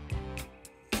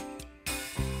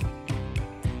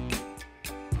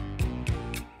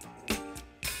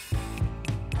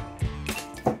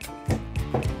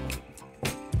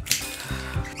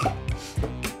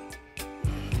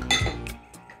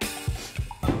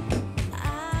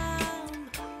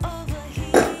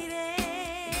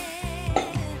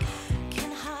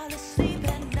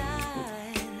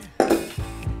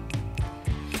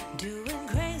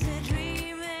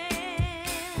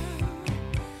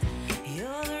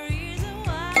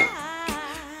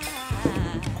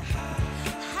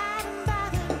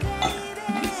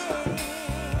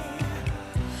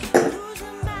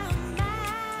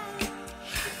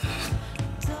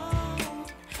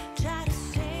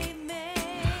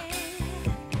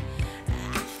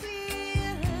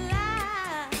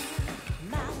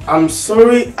 I'm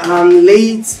sorry I'm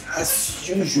late as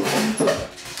usual.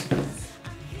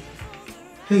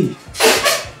 Hey,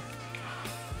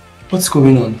 what's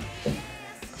going on?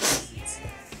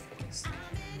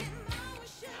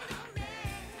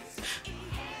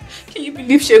 Can you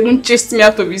believe Segun chased me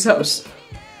out of his house?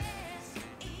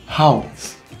 How?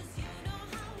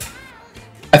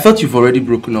 I thought you've already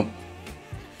broken up.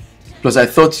 Plus I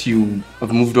thought you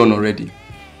have moved on already.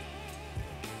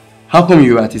 How come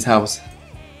you were at his house?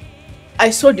 I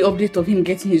saw the update of him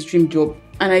getting his dream job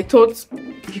and I thought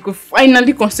he could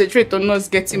finally concentrate on us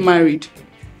getting married.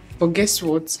 But guess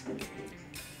what?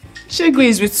 Segun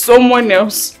is with someone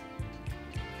else.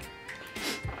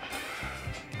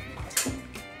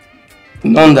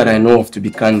 None that I know of, to be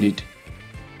candid.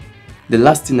 The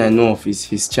last thing I know of is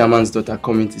his chairman's daughter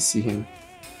coming to see him.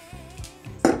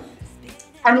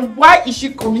 And why is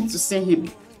she coming to see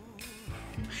him?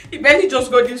 He barely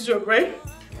just got this job, right?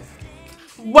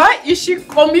 Why is she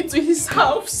coming to his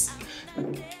house?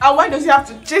 And why does he have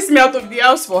to chase me out of the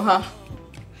house for her?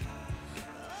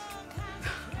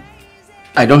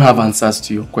 I don't have answers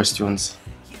to your questions,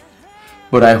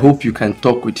 but I hope you can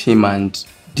talk with him and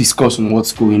discuss on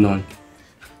what's going on.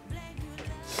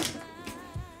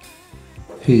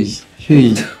 Hey.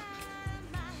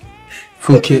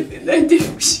 Funke.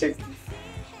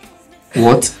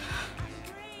 What?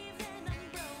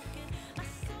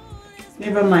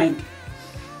 Never mind.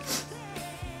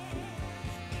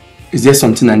 Is there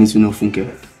something I need to know,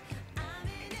 Funke?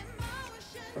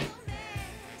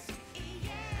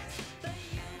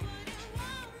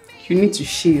 You need to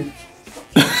shave.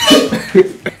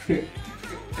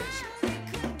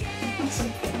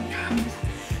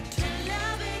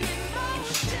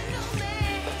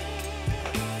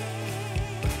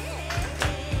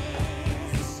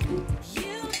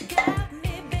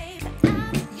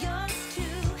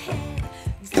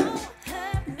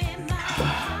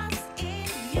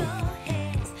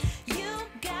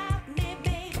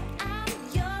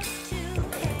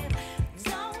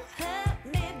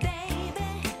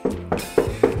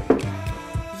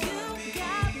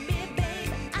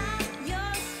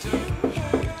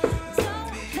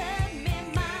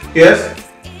 Yes?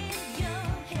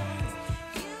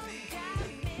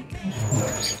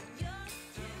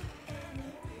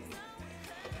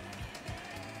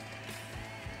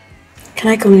 Can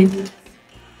I come in?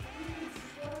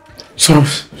 Sorry.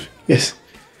 Yes.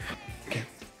 Okay.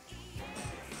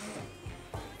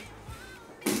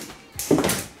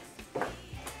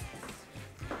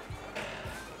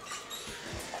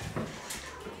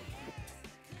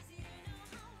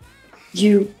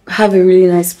 You have a really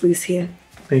nice place here.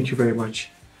 Thank you very much.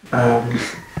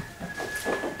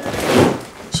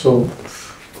 So,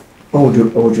 what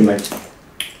would you like?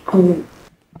 Oh,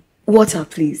 water,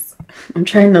 please. I'm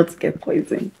trying not to get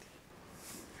poisoned.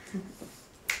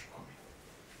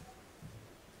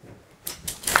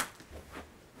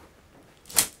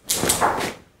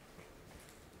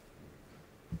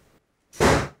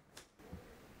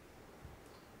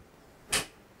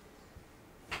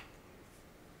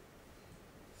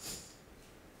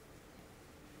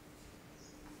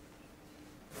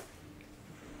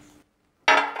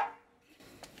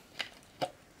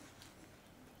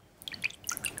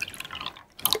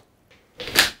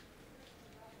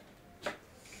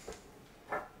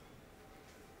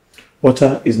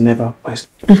 Water is never waste.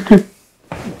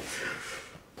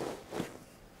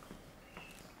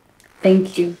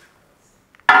 Thank you.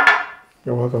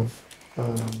 You're welcome.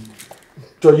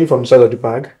 Judging from the size of the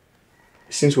bag,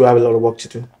 it seems we have a lot of work to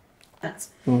do.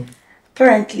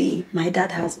 Apparently, my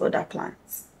dad has other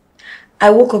plans.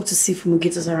 I woke up to see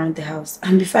fumigators around the house,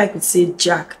 and before I could say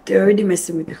Jack, they're already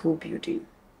messing with the whole building.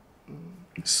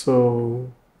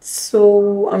 So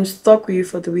I'm stuck with you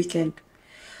for the weekend.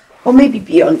 Or maybe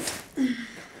beyond.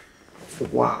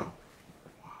 Wow.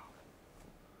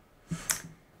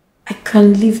 I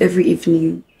can leave every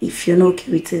evening if you're not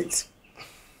okay with it.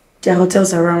 There are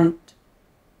hotels around.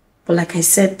 But like I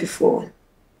said before,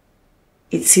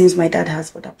 it seems my dad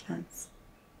has other plans.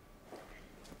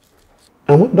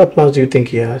 And what other plans do you think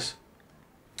he has?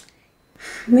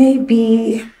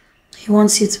 Maybe he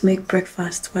wants you to make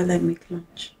breakfast while I make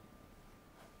lunch.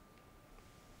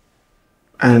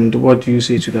 And what do you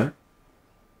say to that?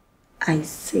 I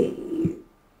say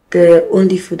the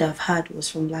only food I've had was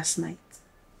from last night.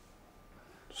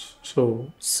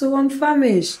 So I'm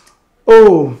famished.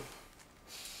 Oh,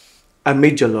 I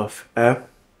made jollof,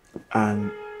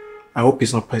 and I hope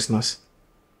it's not poisonous.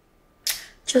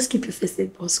 Just keep your first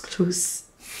aid box close.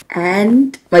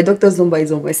 And my doctor's number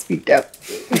is on my speaker.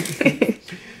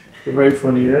 You're very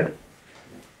funny, yeah?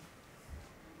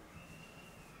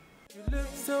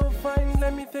 So fine,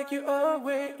 let me take you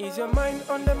away. Is your mind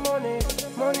on the money?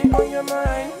 Money on your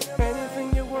mind?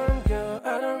 Anything you want, girl,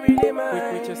 I don't really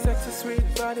mind. With your sexy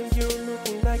sweet body, you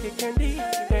looking like a candy.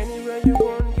 Anywhere you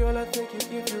want, girl, I take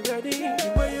you if you're ready.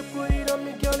 The way you put it on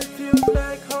me, girl, it feels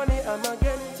like honey. I'ma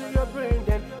get into your brain,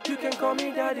 then you can call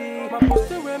me daddy. My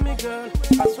pussy with me, girl,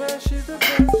 I swear she's the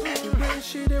best. The way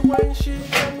she the wine, she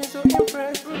got me so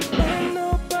impressed. Ain't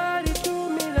nobody do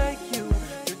me like you.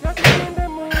 You got me in the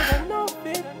mood, I know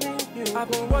fit me. I've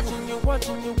been watching you,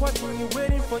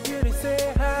 waiting for you to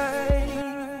say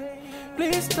hi.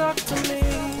 Please talk to me,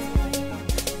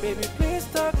 baby, please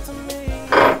talk to me.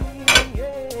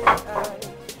 Yeah,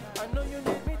 I know you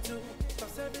need me too,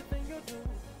 'cause everything you do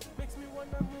makes me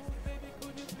wanna move, baby,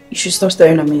 could you please? You should stop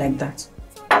staring at me like that.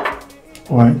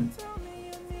 Why?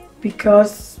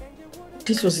 Because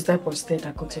this was the type of stare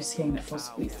that got us here in the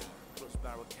first place.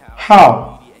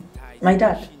 How? My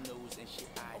dad,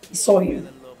 he saw you.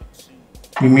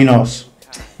 You mean us?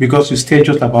 Because you stay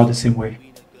just about the same way.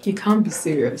 You can't be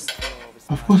serious.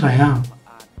 Of course I am.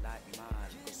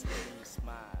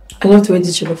 I love the way the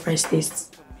jollof rice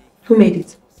tastes. Who made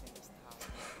it?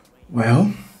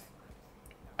 Well,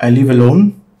 I live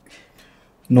alone,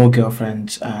 no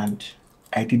girlfriends, and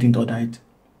I didn't order it.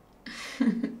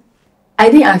 I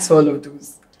didn't ask for all of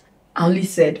those. I only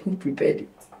said who prepared it.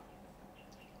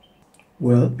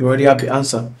 Well, you already have the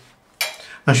answer.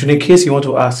 And should in case you want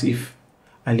to ask if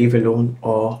I live alone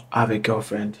or have a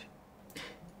girlfriend.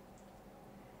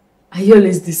 Are you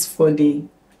always this funny?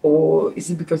 Or is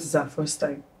it because it's our first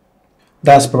time?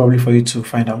 That's probably for you to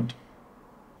find out.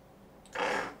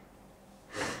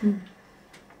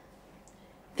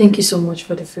 Thank you so much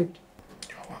for the food.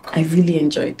 I really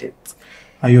enjoyed it.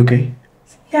 Are you okay?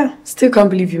 Yeah, still can't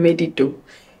believe you made it though.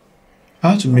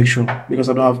 I have to make sure because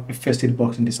I don't have a first aid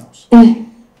box in this house.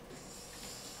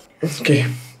 Okay.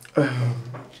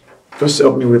 Just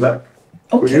help me with that.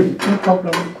 Okay, Will you? no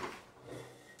problem.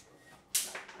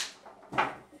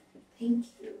 Thank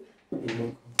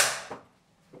you.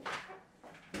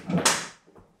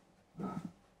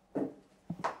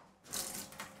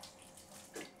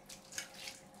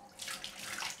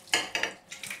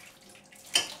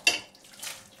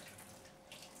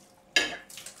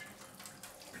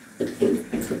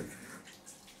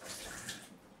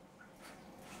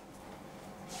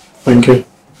 Thank you.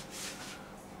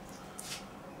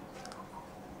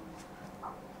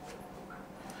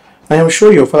 I am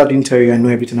sure your father didn't tell you I know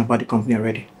everything about the company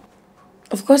already.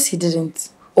 Of course he didn't.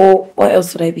 Or why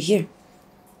else would I be here?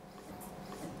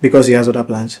 Because he has other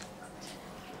plans.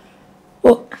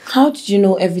 Well, how did you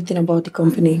know everything about the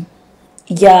company?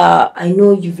 Yeah, I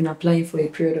know you've been applying for a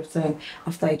period of time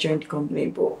after I joined the company,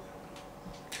 but...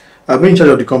 I've been in charge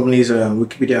of the company's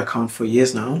Wikipedia account for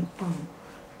years now,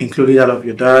 including that of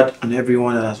your dad and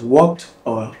everyone that has worked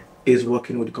or is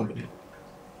working with the company.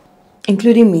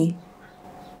 Including me?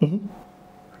 Mm-hmm.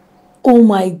 Oh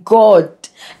my God!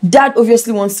 Dad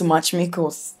obviously wants to matchmake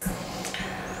us.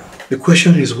 The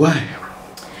question is why?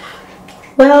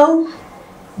 Well,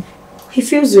 he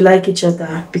feels we like each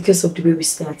other because of the way we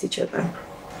stare at each other.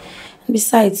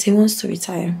 Besides, he wants to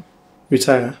retire.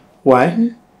 Retire?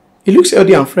 Why? He looks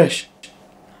healthy and fresh.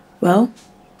 Well,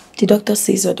 the doctor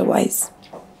says otherwise.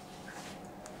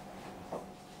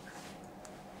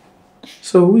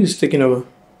 So who is taking over?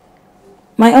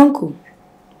 My uncle.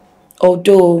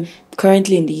 Although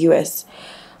currently in the US,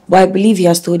 but I believe he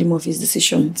has told him of his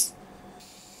decisions.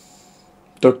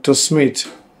 Dr.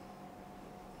 Smith,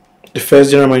 the first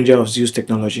general manager of Zeus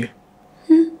Technology.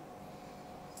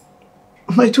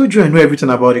 I told you I know everything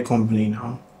about the company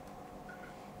now.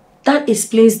 That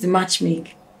explains the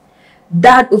matchmake.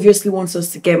 Dad obviously wants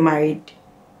us to get married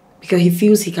because he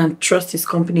feels he can trust his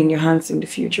company in your hands in the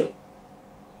future.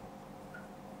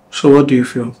 So what do you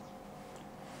feel?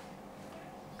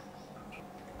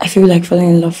 I feel like falling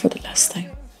in love for the last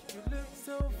time.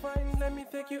 Let me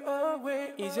take you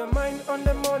away. Is your mind on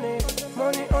the money?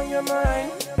 Money on your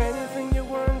mind. Anything you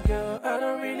want, girl, I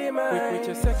don't really mind. With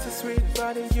your sexy sweet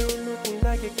body, you looking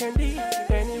like a candy.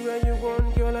 Anywhere you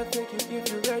want, girl, I think if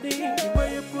you're ready. The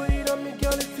way you put it on me,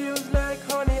 girl, it feels like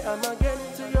honey. I'ma get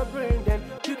into your brain, then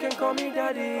you can call me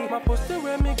daddy. My poster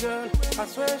with me, girl, I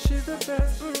swear she's the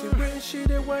best. The way she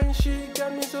the wine, she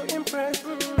got me so impressed.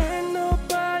 Ain't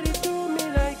nobody do me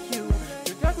like you.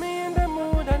 You got me in the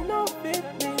mood, I know it.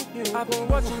 I've been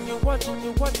watching you,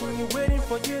 waiting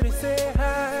for you to say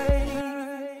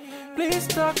hi. Please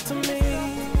talk to me,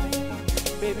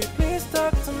 baby, please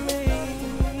talk to me.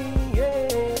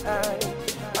 Yeah,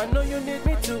 I know you need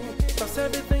me to, cause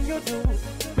everything you do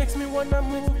makes me wanna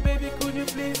move. Baby, could you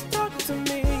please talk to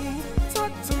me,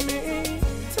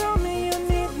 tell me you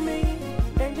need me,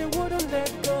 and you wouldn't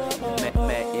let go.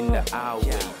 Met in the hour.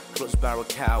 Close barrel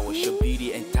cower, your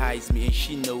beauty entices me and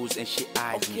she knows and she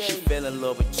eyes me. She fell in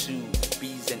love with two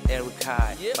bees and Eric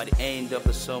High. By the end of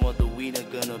the summer, the winner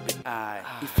gonna be I.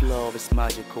 If love is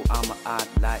magical, I'ma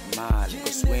act like mine.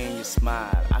 Cause when you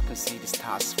smile, I can see the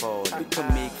stars fall. We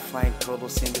can make flying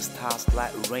colors in the stars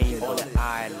like rainbow. The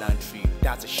island tree,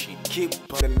 that's a shit. Keep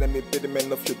then let me be the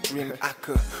man of your dream. I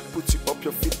could put you up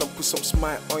your feet and put some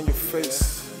smile on your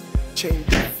face.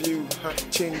 Change your view,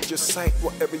 change your sight.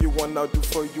 Whatever you want, I'll do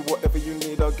for you. Whatever you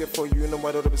need, I'll get for you. No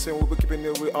matter what I'm saying, we'll be keeping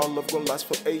it real. Our love gonna last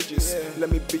for ages.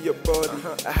 Let me be your body.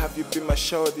 I have you be my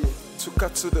shorty. Took her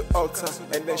to the altar,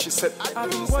 and then she said, I've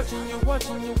been watching you,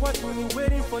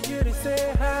 waiting for you to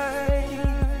say hi.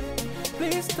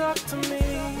 Please talk to me,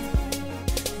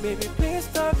 baby, please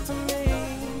talk to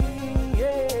me.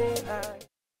 Yeah.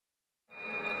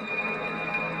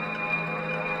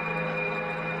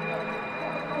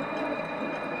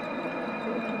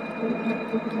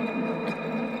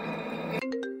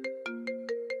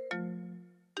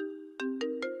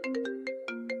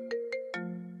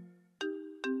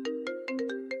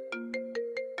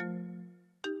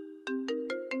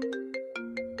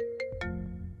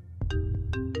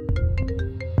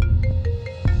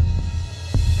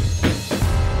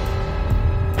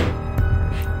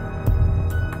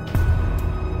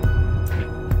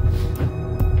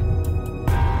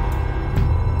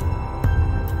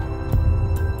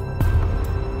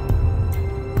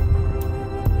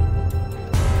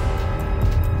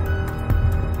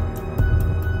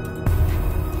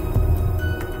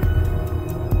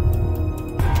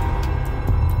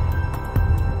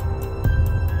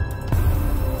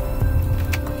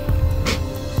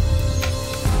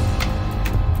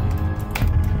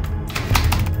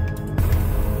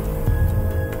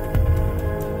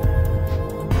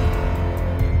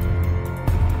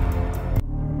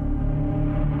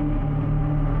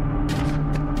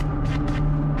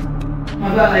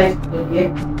 life. Yeah.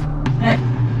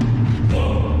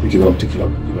 Pick it up, pick it up,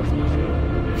 pick it up.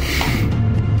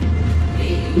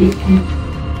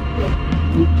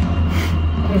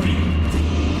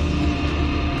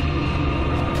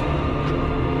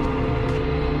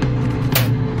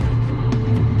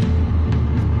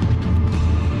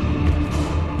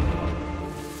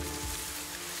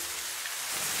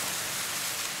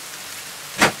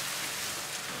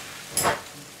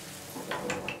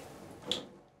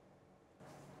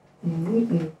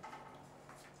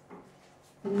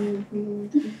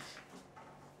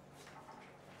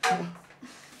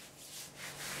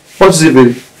 What is it,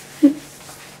 baby?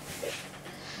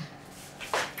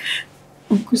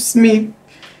 Uncle Smith.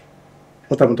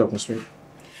 What happened to Uncle Smith?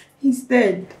 He's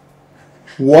dead.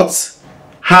 What?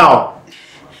 How?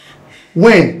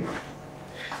 When?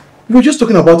 We were just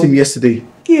talking about him yesterday.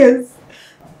 Yes.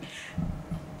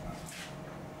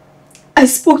 I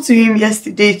spoke to him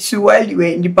yesterday too while you were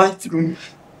in the bathroom.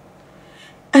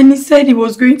 And he said he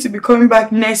was going to be coming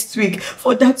back next week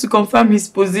for that to confirm his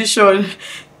position.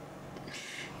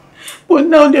 But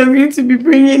now they're going to be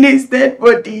bringing his dead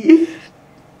body.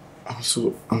 I'm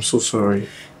so sorry.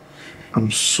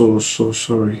 I'm so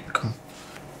sorry. Come.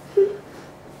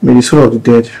 May the soul of the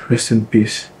dead rest in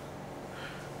peace.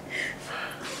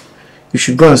 You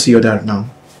should go and see your dad now.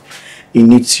 He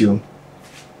needs you.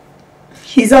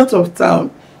 He's out of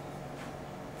town.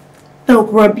 I'll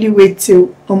probably wait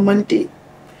till on Monday.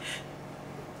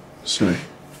 Sorry.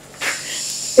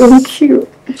 Thank you.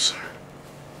 Sorry.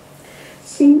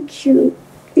 Thank you.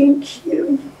 Thank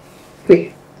you.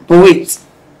 But wait.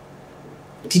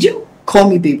 Did you call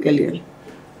me babe earlier?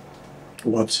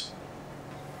 What?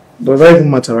 Does that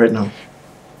even matter right now?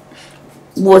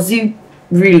 Was it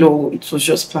real or it was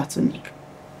just platonic?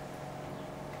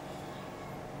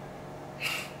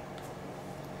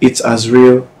 It's as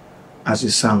real as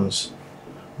it sounds.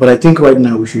 But I think right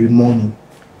now we should be mourning.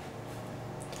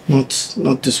 Not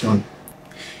this one.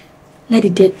 Let the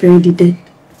dead bury the dead.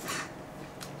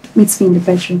 Meet me in the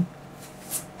bedroom.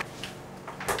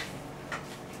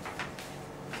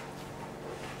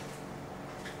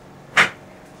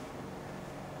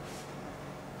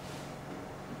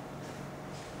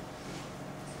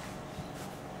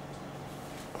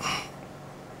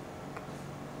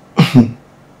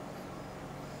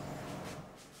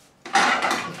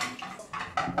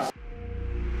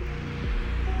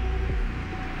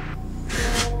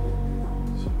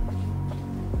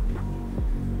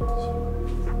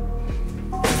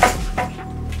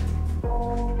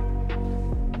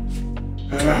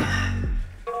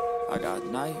 I got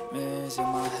nightmares in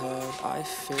my head, I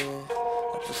fear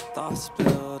that the thoughts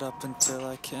build up until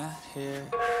I can't hear,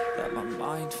 that my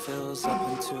mind fills up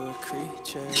into a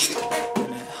creature,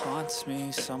 and it haunts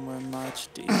me somewhere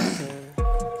much deeper.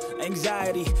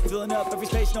 Anxiety, filling up every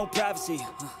space, no privacy.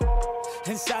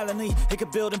 And silently, it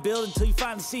could build and build until you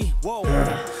finally see. Whoa,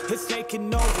 it's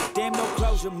taking over, damn no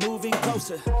closure, moving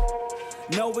closer.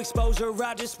 No exposure,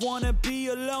 I just wanna be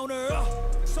a loner.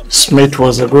 Smith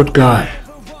was a good guy.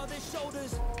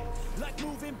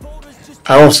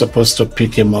 I was supposed to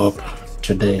pick him up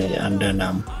today and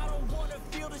then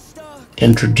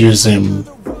introduce him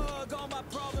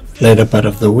later part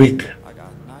of the week.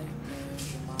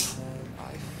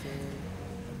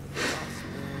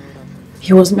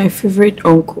 He was my favorite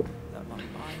uncle.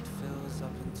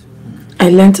 I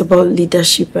learnt about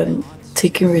leadership and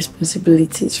taking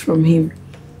responsibilities from him.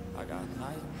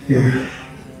 Yeah.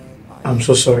 I'm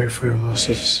so sorry for your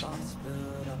losses.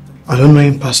 I don't know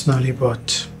him personally,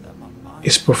 but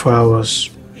his profile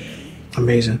was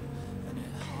amazing.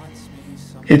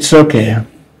 It's okay.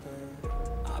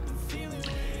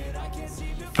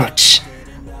 But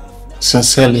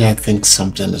sincerely, I think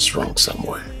something is wrong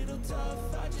somewhere.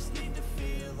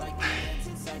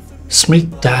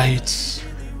 Smith died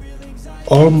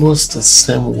almost the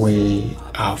same way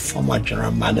our former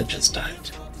general managers died.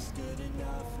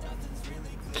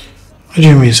 What do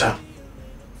you mean, sir?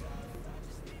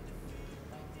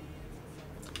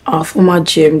 Our former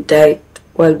GM died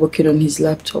while working on his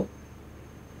laptop.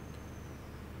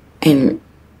 And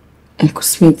Uncle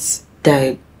Smith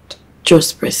died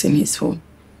just pressing his phone.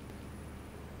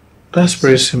 That's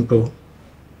very simple.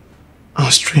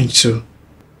 And strange too.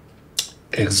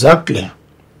 Exactly.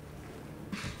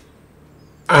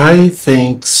 I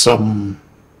think some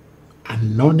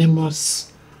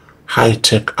anonymous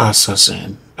high-tech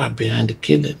assassin are behind the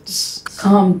killings.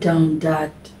 Calm down,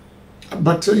 Dad.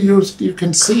 But you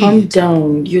can see. Calm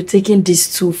down. You're taking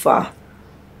this too far.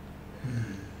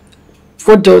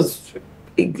 What does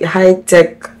a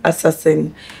high-tech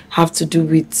assassin have to do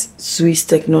with Swiss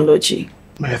technology?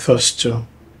 My thoughts too.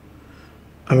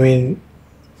 I mean,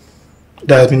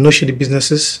 There has been no shady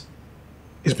businesses.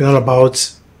 It's been all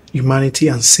about humanity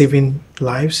and saving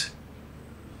lives.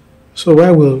 So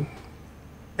why will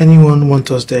anyone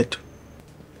want us dead?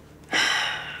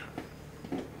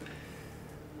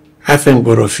 I think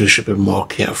both of you should be more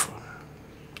careful.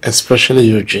 Especially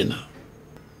you, Gina.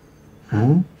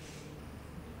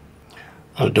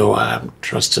 Although I'm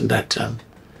trusting that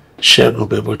Segun will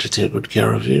be able to take good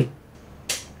care of you.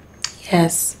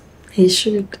 Yes, he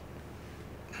should.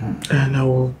 And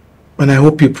I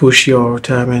hope you push your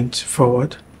retirement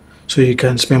forward so you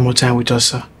can spend more time with us,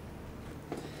 sir.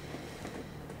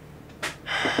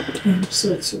 I hope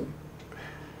so too.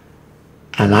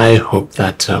 And I hope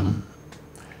that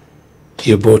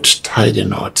you both tied the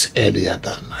knot earlier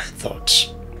than I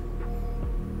thought.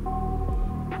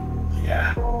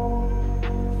 Yeah.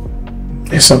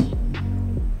 Yes, sir.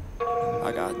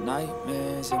 I got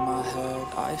nightmares in my head,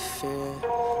 I fear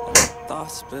that my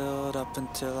thoughts build up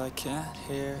until I can't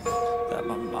hear, that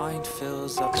my mind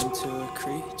fills up into a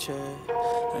creature,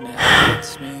 and it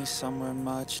hurts me somewhere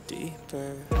much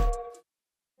deeper.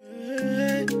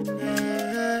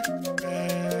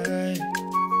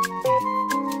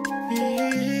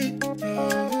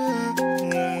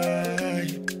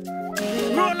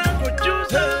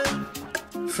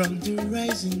 From the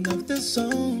rising of the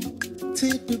sun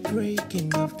till the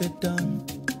breaking of the dawn,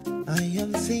 I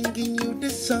am singing you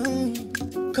this song,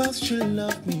 cause you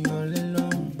love me all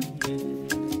along.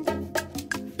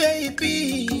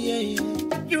 Baby, yeah,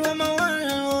 you are my one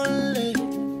and only.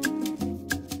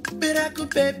 Miracle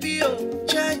baby, oh,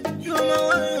 child, you are my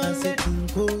one. I say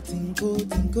tinko, tinko,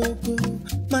 tinko, go.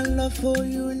 My love for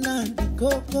you not the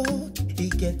coco. He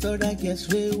get all that guess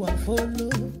we want follow.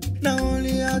 Now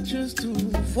only I choose to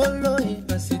follow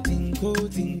it. I say tinko,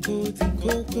 tinko,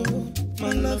 tinko, go.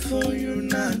 My love for you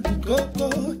not the coco.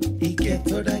 He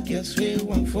get all that guess we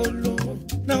want follow.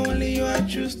 Now only you I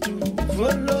choose to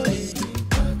follow it.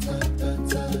 I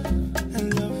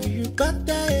love you,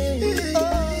 Bakare.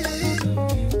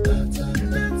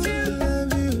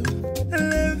 I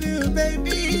love you,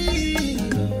 baby.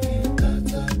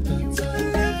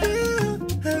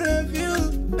 I love you,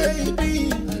 baby.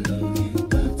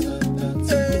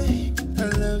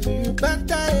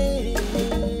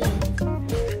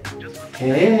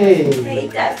 Hey. Hey,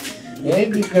 Dad.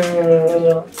 Baby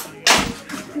girl.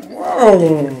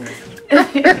 Whoa.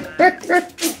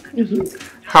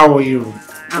 How are you?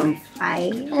 I'm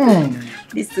fine.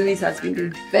 This 2 weeks has been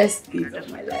the best days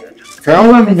of my life.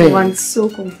 Tell me. Everyone's so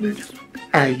complete.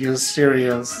 Are you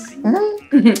serious?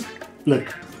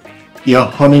 Look, your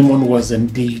honeymoon was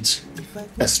indeed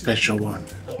a special one.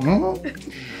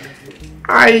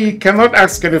 I cannot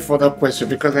ask any further question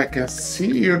because I can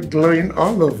see you glowing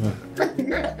all over.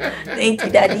 Thank you,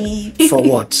 Daddy. For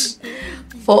what?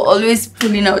 For always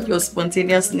pulling out your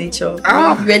spontaneous nature. You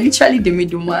are literally the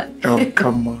middleman. Oh,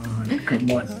 come on,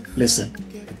 come on. Listen,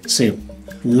 see,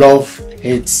 love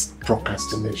hates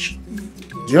procrastination.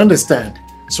 Do you understand?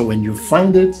 So when you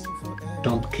find it,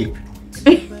 don't keep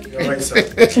it. You're right, sir.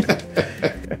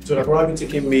 So that probably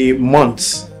taking me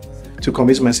months to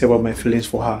convince myself of my feelings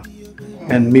for her.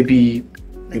 And maybe,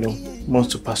 months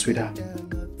to pass with her.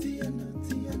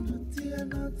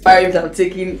 Marriage have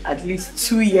taken at least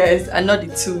 2 years and not the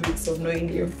 2 weeks of knowing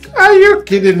you. Are you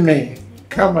kidding me?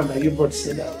 Come on, you both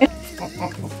sit down.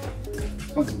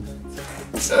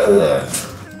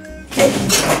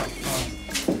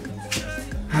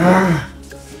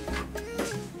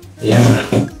 Yeah.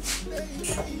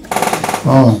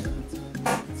 Oh.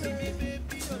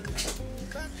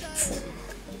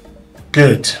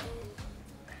 Good.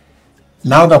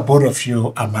 Now that both of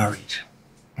you are married,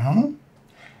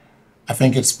 I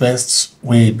think it's best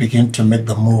we begin to make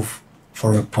the move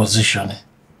for a positioning.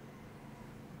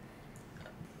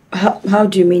 How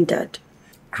do you mean that?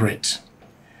 Great.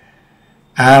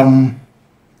 2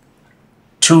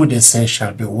 they say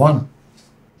shall be 1.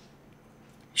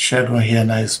 Segun here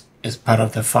now is part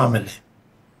of the family.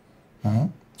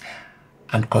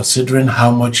 And considering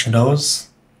how much he knows,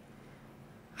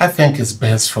 I think it's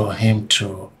best for him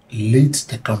to lead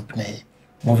the company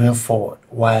moving forward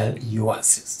while you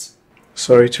assist.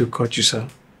 Sorry to cut you, sir.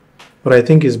 But I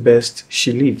think it's best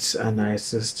she leads and I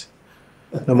assist.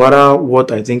 No matter what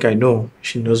I think I know,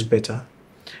 she knows better.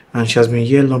 And she has been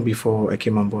here long before I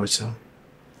came on board, sir.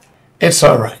 It's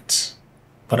all right.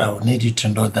 But I will need you to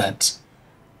know that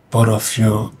both of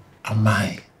you are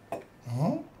mine.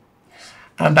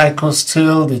 And I could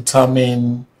still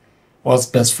determine what's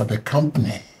best for the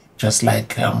company, just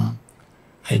like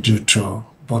I do to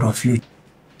both of you.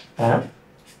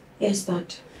 Yes,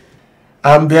 Dad.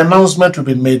 The announcement will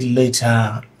be made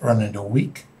later on in the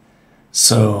week.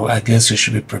 So I guess you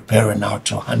should be preparing now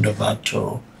to hand over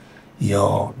to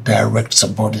your direct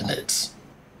subordinates.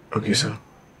 Okay, sir.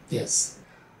 Yes.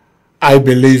 I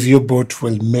believe you both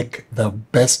will make the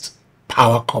best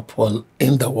power couple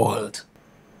in the world.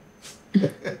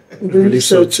 I believe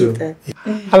so too.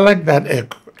 I like that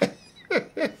echo.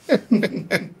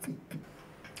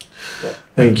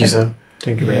 Thank you, sir.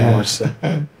 Thank you very much, sir.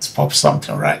 Let's pop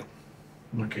something, right?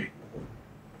 Okay.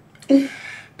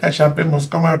 That champagne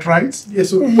must come out, right? Yes,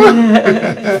 sir.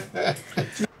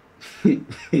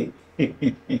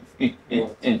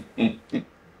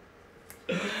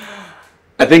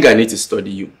 I think I need to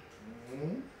study you.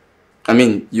 I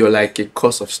mean, you're like a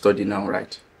course of study now,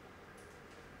 right?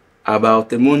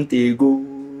 About a month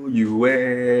ago, you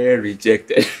were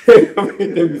rejected.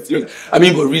 I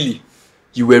mean, but really,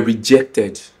 you were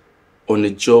rejected on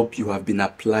a job you have been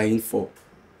applying for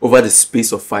over the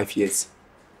space of 5 years.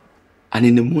 And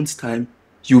in a month's time,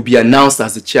 you'll be announced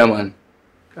as the chairman.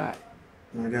 Guy.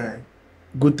 My guy,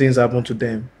 good things happen to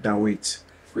them than wait.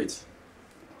 Wait.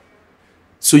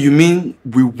 So you mean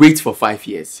we wait for 5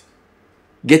 years,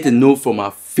 get a no from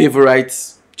our favorite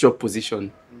job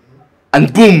position,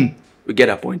 and boom, we get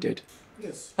appointed?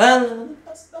 Yes.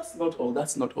 That's not all.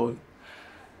 That's not all.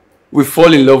 We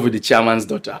fall in love with the chairman's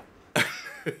daughter.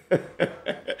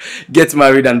 Get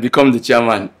married and become the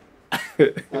chairman.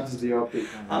 That's the update.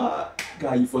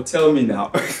 Guy, you tell me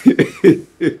now.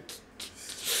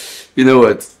 You know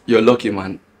what? You're lucky,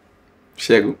 man.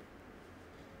 Segun.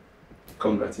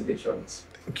 Congratulations.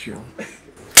 Thank you.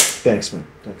 Thanks, man.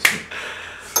 Thanks,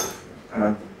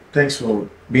 man. Thanks for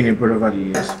being a brother over the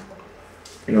years.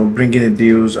 You know, bringing the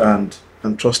deals and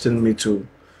trusting me to,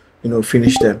 you know,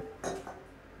 finish them.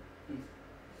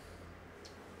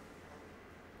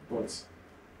 What?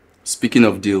 Speaking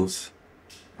of deals.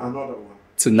 Another one.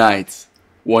 Tonight,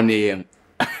 1 a.m.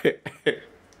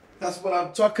 That's what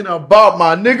I'm talking about,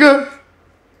 my nigga.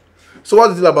 So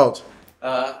what's it about?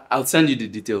 I'll send you the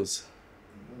details.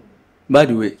 By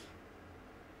the way,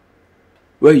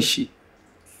 where is she?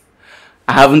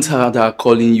 I haven't heard her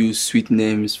calling you sweet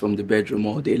names from the bedroom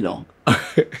all day long.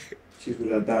 She's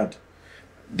with her dad.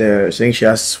 They're saying she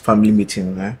has family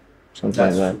meeting, eh? Something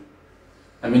like that.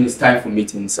 I mean, it's time for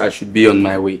meetings. I should be on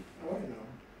my way.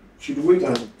 Should wait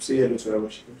and say hello to her when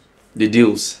she comes. The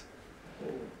deals.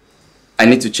 I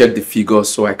need to check the figures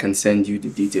so I can send you the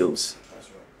details.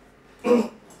 That's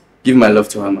right. Give my love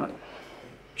to her, man.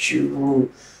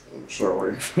 I'm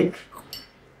sorry.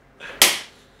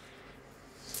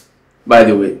 By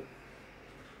the way,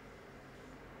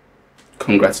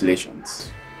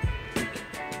 congratulations.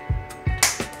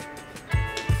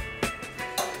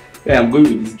 Yeah, I'm going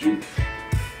with this drink.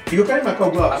 You carry my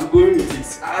cup glass. I'm going with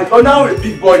this. I'm now a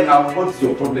big boy now. What's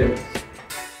your problem?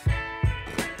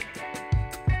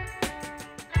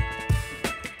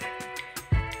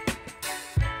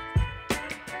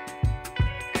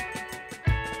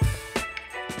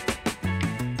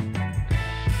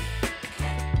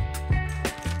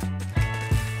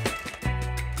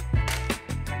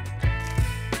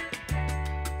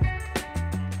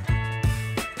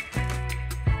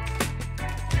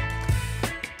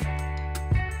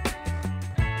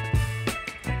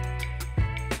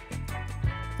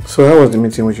 So how was the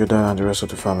meeting with your dad and the rest of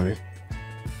the family?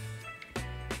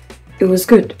 It was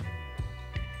good.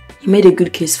 He made a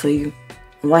good case for you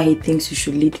and why he thinks you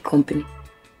should lead the company.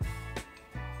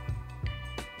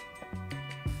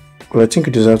 Well, I think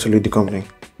you deserve to lead the company.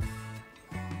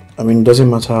 I mean, it doesn't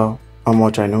matter how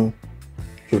much I know.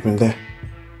 You've been there.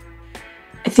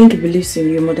 I think he believes in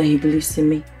you more than he believes in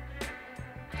me.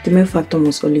 The main factor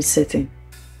was always certain,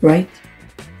 right?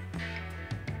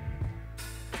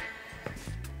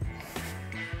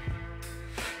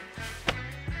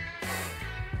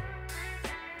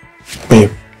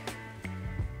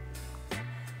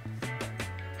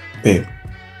 Babe,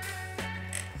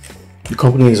 the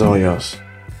company is all yours.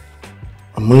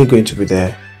 I'm only going to be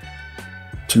there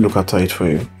to look after it for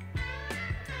you.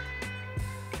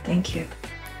 Thank you.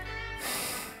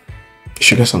 You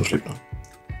should get some sleep now.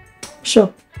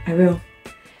 Sure, I will.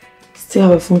 Still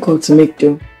have a phone call to make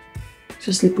though.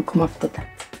 So sleep will come after that.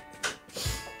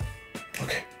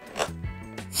 Okay.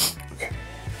 Okay.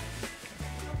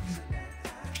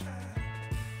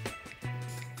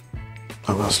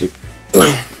 I'll go sleep.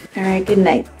 Alright, good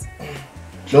night.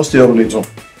 Just stay up later.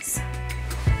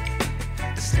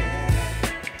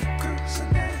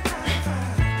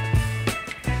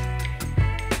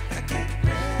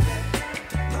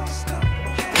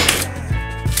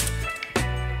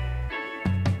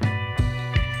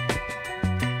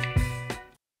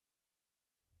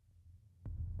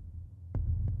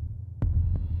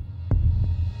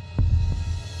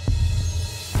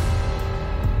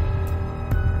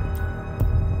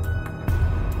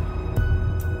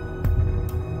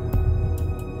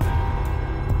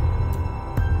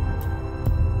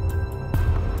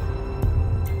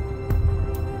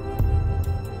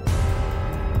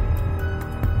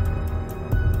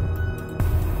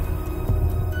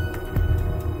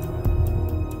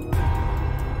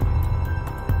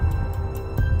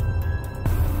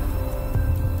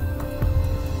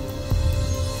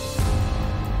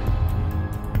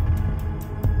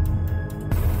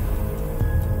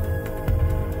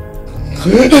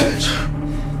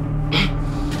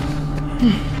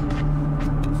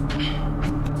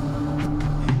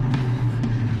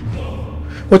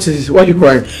 What is this? Why are you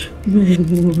crying?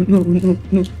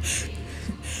 No.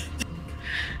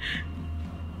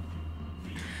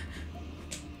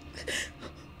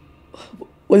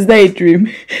 Was that a dream?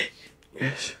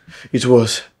 Yes, it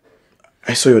was.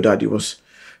 I saw your dad. He was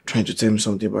trying to tell me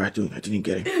something, but I didn't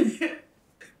get it.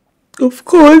 Of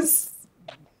course.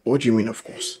 What do you mean, of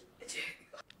course?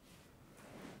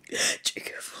 Check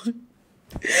your phone.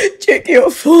 Check your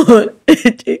phone.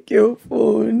 Check your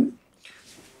phone.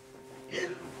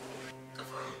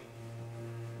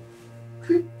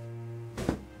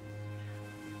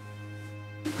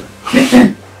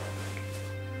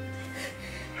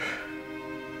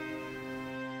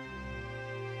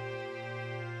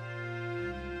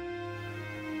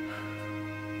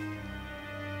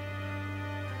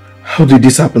 How did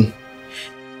this happen?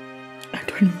 I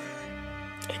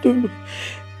don't know.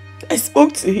 I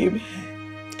spoke to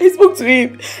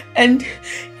him and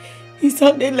he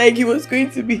sounded like he was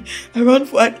going to be around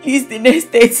for at least the next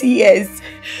 30 years.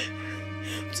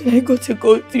 So I got to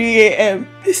call 3 a.m.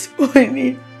 this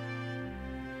morning.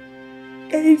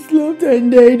 And he slept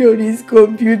and died on his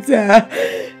computer.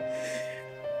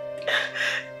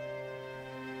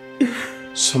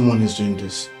 Someone is doing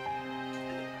this.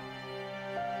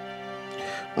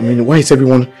 I mean, why is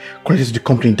everyone connected to the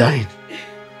company dying?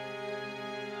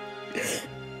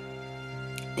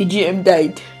 The GM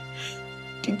died.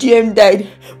 The GM died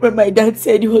when my dad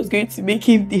said he was going to make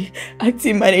him the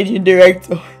acting managing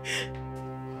director.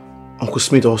 Uncle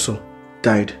Smith also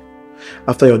died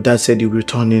after your dad said he would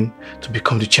return in to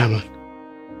become the chairman.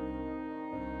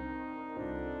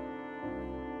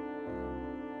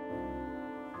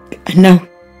 And now,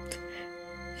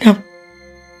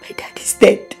 my dad is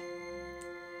dead.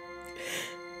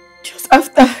 Just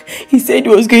after he said he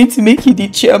was going to make you the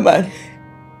chairman.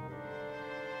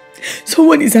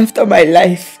 Someone is after my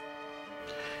life.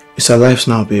 It's our lives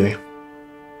now, baby.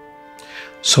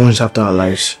 Someone's after our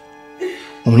lives.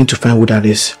 And we need to find who that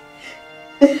is.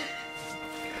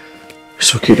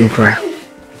 It's okay, don't cry.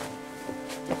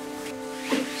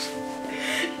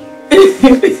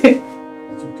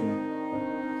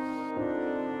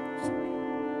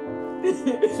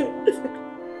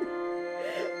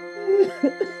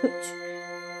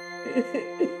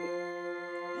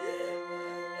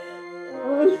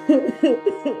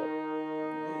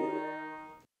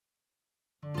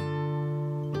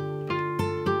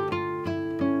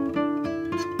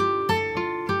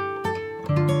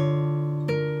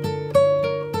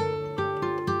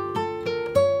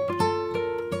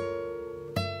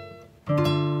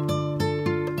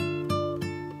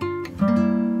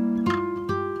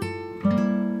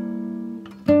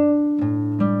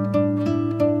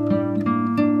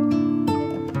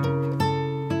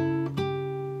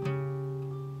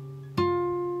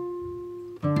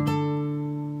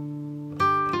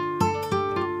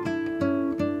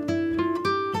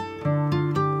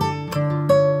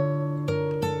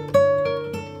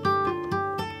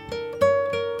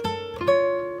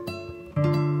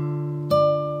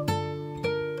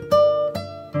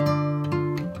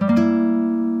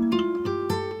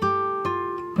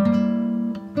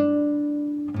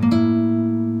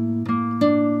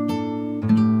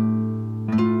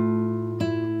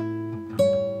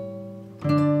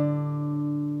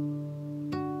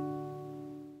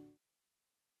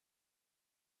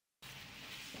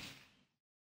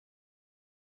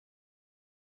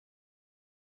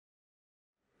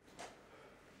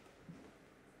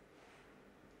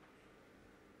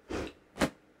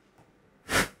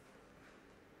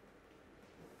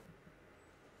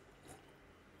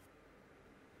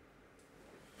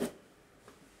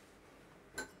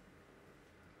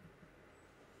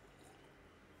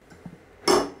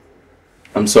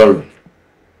 I'm sorry.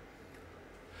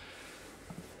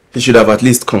 He should have at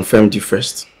least confirmed you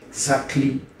first.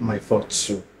 Exactly my thoughts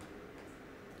too.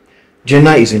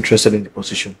 Jenna is interested in the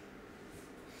position.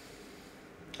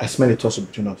 I smell a tussle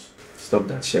between us. Stop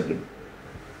that, Segun.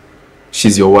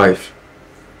 She's your wife.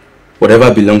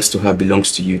 Whatever belongs to her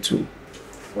belongs to you too.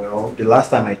 Well, the last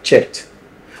time I checked,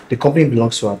 the company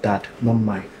belongs to her dad, not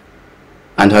mine.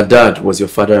 And her dad was your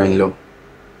father-in-law.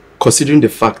 Considering the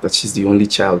fact that she's the only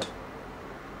child,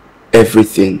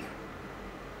 everything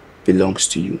belongs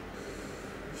to you.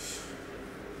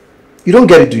 You don't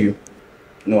get it, do you?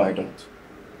 No, I don't.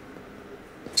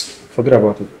 Forget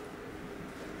about it.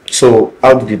 So,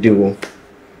 how did the deal go?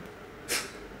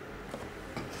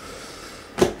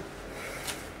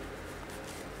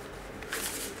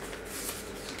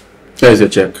 Here's your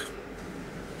check.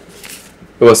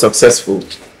 It was successful.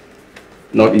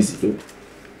 Not easy though.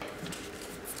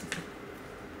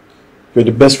 You're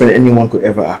the best friend anyone could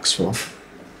ever ask for.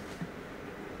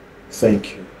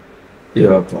 Thank you.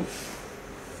 You're welcome.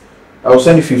 I'll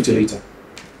send you 50 later.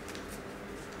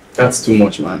 That's too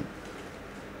much, man.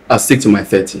 I'll stick to my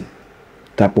 30.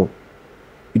 Tapo,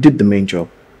 you did the main job.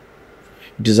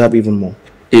 You deserve even more.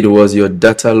 It was your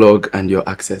data log and your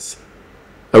access.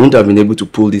 I wouldn't have been able to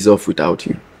pull this off without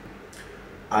you.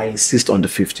 I insist on the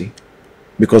 50.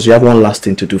 Because you have one last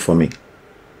thing to do for me.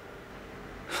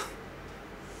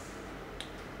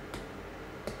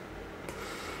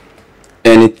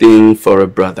 Anything for a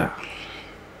brother.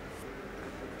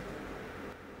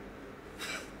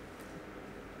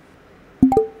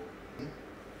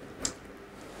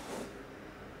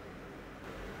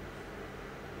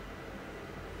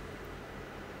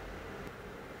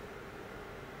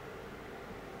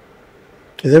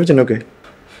 Is everything okay?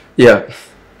 Yeah.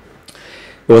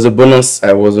 It was a bonus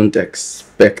I wasn't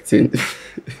expecting.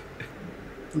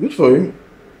 Good for you.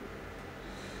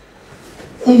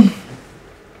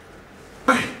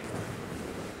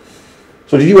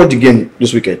 So did you watch the game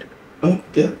this weekend? Oh,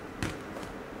 yeah.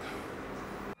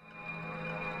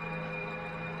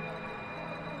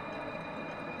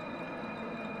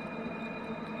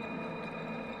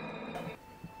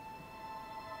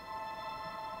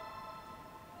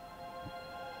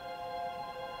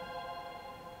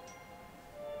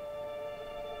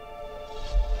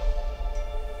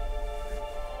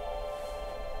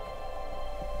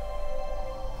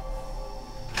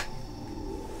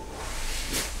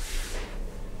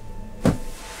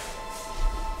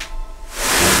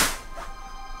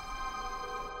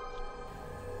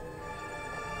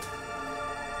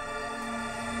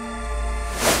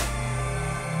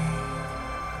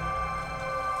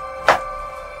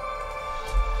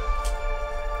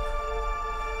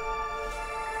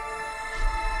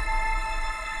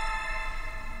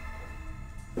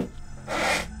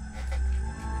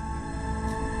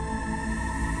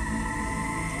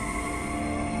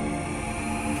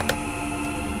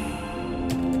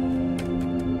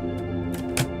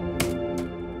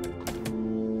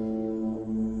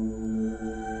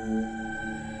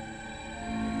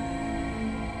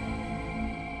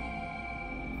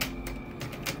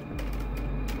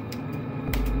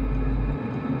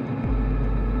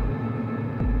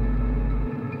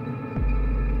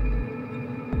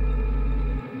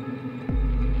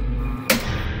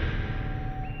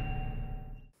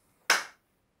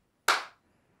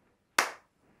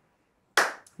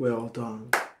 Well done.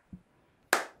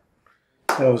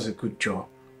 That was a good job.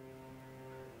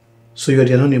 So you're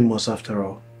the anonymous after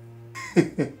all.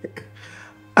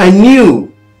 I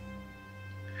knew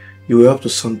you were up to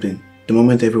something the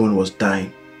moment everyone was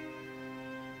dying.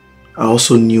 I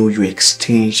also knew you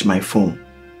exchanged my phone.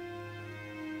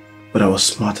 But I was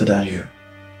smarter than you.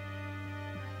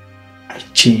 I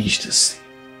changed this.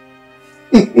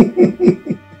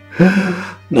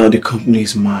 Now the company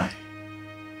is mine.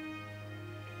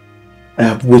 I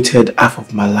have waited half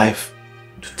of my life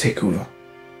to take over.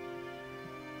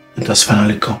 It has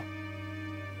finally come.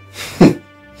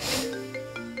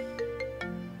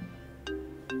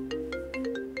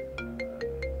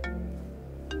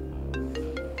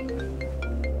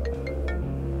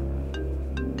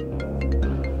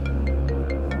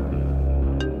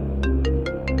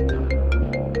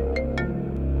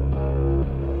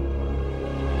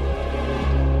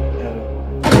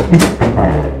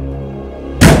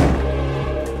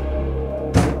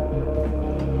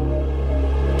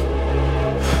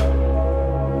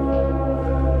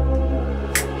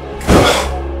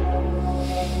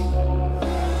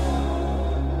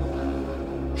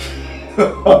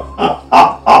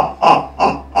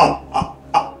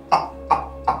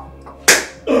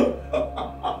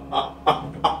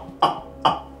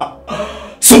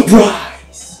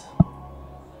 Surprise!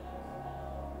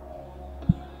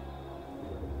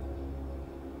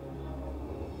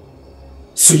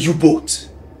 So you both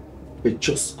were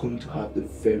just going to have the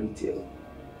fairy tale,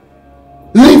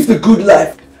 live the good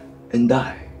life, and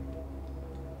I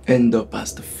end up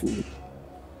as the fool.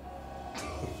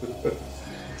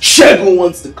 Segun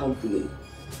wants the company.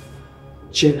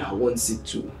 Jenna wants it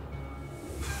too.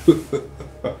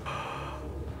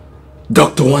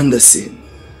 Dr. Anderson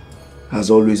has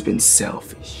always been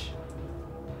selfish.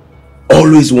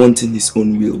 Always wanting his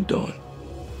own will done.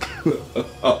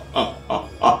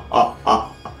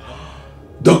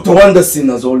 Dr. Anderson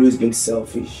has always been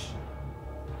selfish.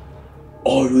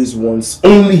 Always wants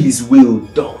only his will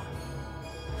done.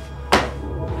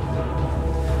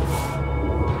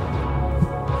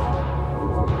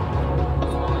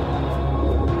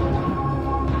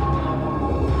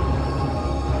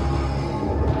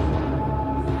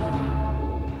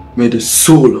 May the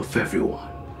soul of everyone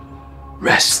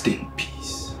Rest in peace.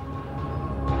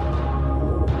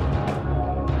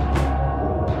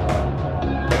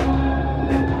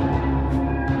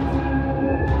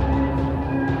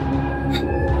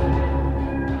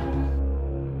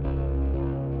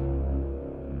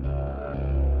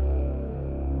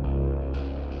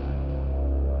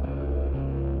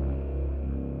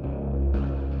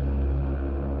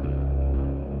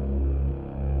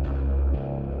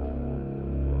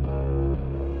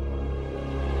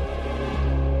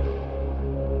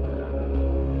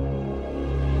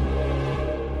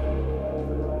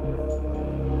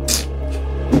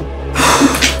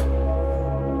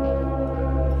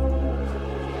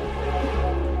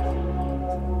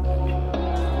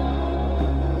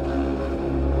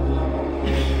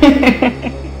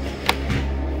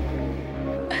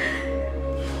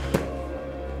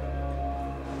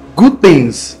 Good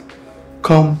things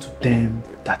come to them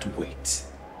that wait.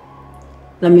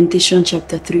 Lamentation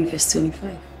chapter 3 verse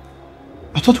 25.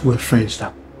 I thought we were friends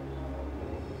now.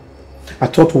 I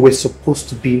thought we were supposed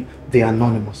to be the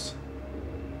anonymous.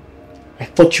 I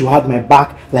thought you had my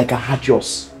back like I had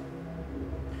yours.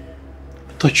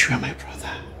 I thought you were my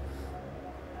brother.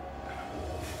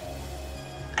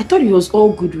 I thought it was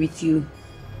all good with you.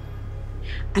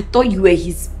 I thought you were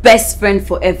his best friend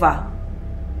forever.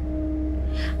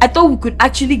 I thought we could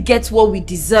actually get what we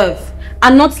deserve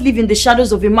and not live in the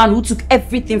shadows of a man who took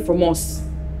everything from us.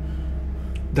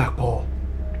 Dakpo,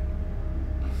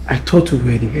 I thought we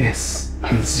were the heirs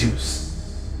in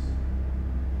Zeus.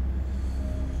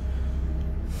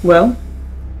 Well,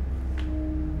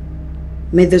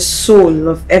 may the soul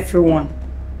of everyone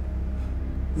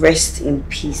rest in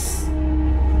peace.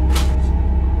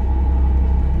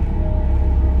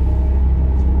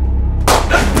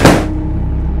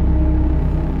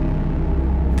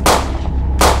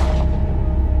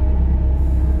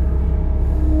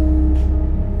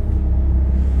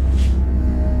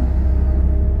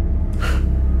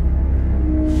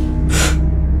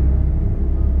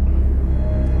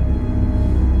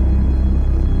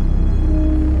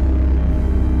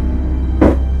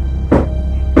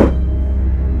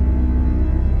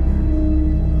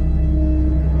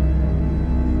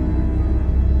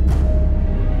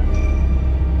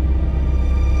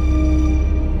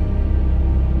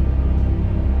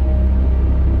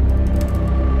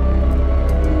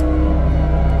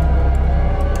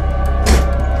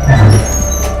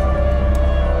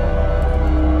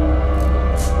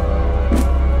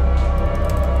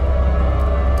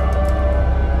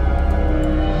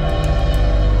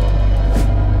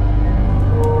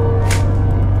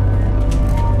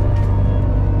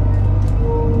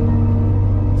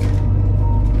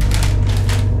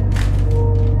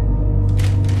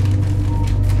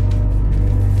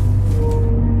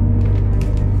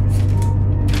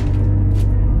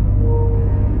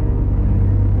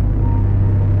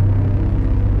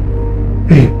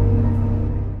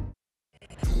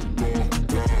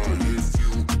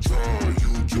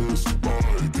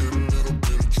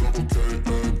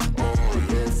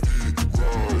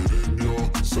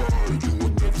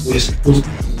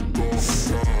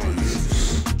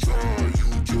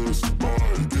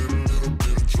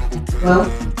 Well,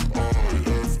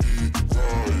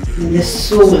 in the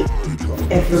soul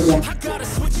of everyone.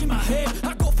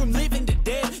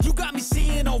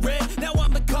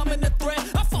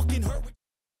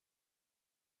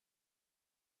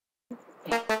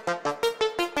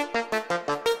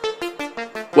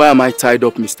 Why am I tied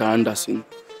up, Mr. Anderson?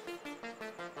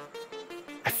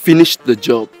 I finished the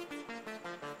job,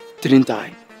 didn't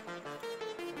I?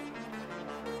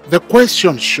 The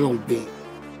question should be,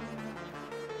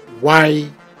 why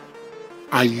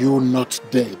are you not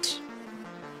dead?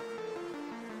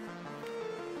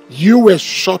 You were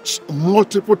shot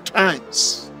multiple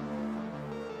times.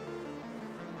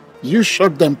 You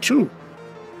shot them too,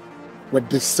 with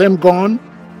the same gun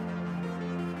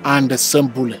and the same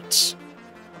bullets.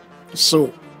 So,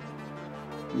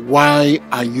 why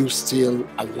are you still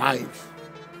alive?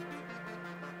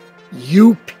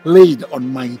 You played on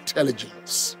my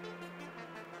intelligence.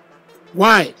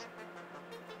 Why?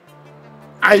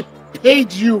 I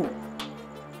paid you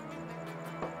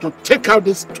to take out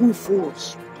these two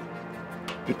fools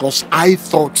because I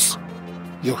thought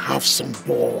you have some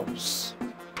balls.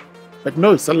 But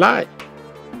no, it's a lie.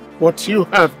 What you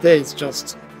have there is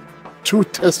just two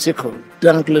testicles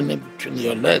dangling in between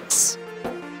your legs.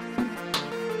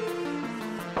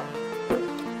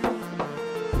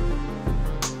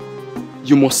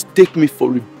 You must take me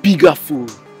for a bigger fool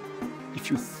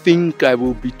if you think I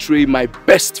will betray my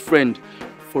best friend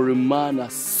for a man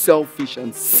as selfish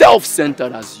and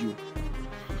self-centered as you.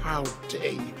 How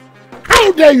dare you?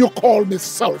 How dare you call me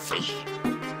selfish?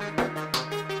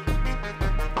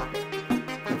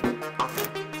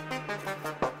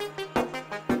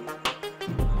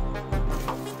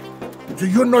 Do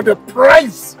you know the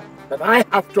price that I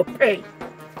have to pay?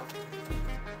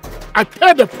 I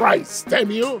pay the price,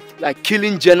 tell you. Like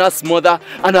killing Jenna's mother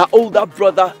and her older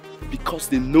brother because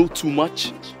they know too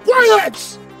much.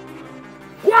 Quiet!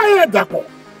 Quiet, Dapo!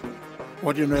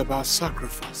 What do you know about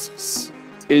sacrifices?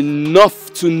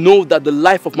 Enough to know that the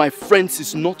life of my friends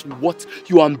is not what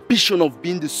your ambition of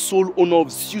being the sole owner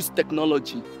of Zeus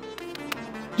Technology.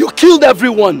 You killed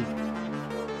everyone.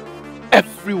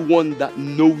 Everyone that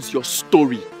knows your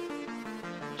story.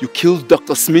 You killed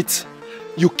Dr. Smith.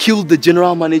 You killed the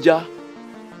general manager.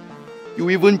 You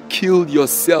even killed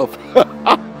yourself.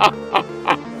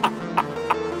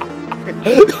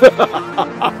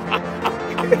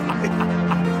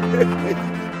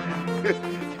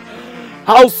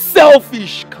 How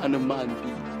selfish can a man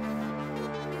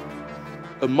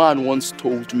be? A man once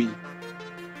told me,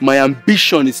 my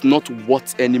ambition is not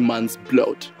worth any man's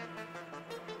blood.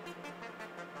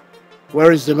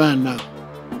 Where is the man now?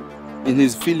 In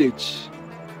his village,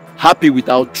 happy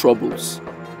without troubles.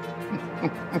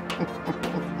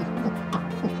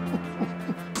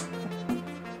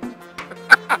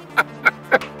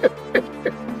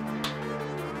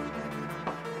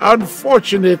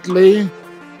 Unfortunately,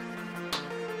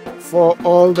 for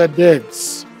all the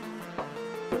deads,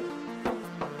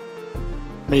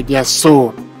 may their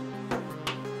soul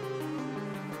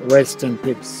rest in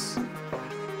peace.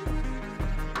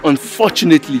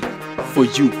 Unfortunately for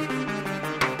you.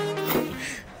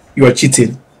 You are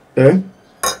cheating. Eh?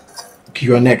 Okay,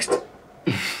 you are next.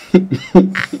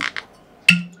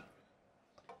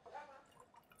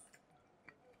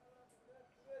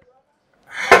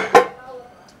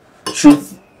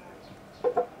 Truth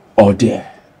or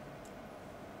dare?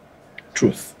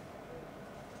 Truth.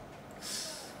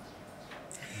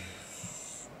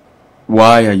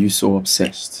 Why are you so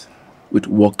obsessed with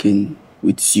working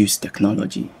with Zeus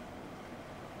Technology?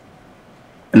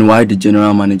 And why the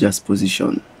general manager's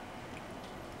position?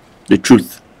 The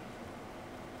truth.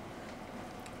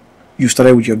 You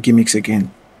started with your gimmicks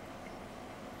again.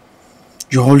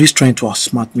 You're always trying to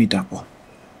outsmart me, Dapo.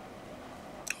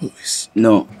 Always.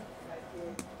 No.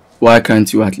 Why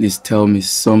can't you at least tell me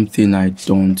something I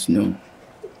don't know?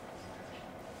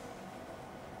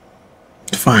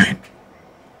 Fine.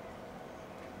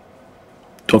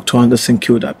 Dr. Anderson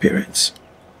killed our parents.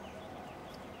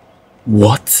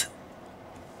 What?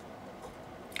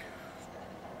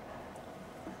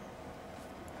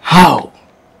 How?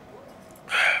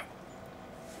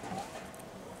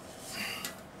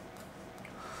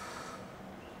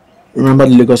 Remember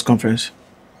the Lagos conference?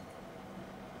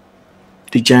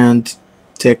 The giant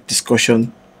tech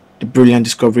discussion, the brilliant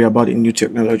discovery about a new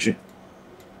technology.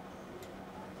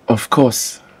 Of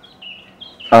course.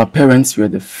 Our parents were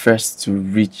the first to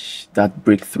reach that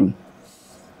breakthrough.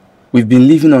 We've been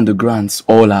living on the grants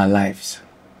all our lives.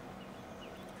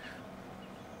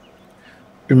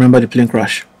 Remember the plane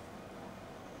crash?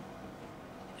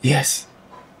 Yes.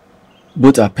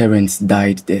 Both our parents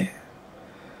died there.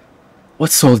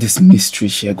 What's all this mystery,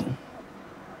 Segun?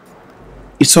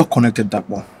 It's all connected,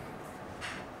 Dapo.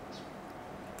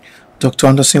 Dr.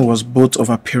 Anderson was both of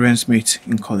our parents' mates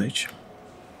in college.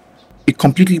 He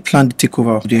completely planned the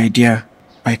takeover of the idea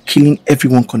by killing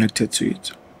everyone connected to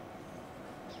it.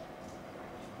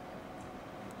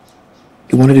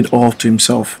 He wanted it all to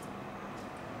himself.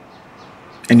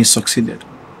 And he succeeded.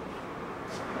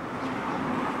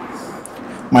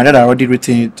 My dad had already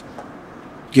written it,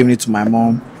 given it to my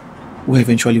mom, who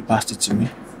eventually passed it to me.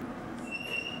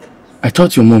 I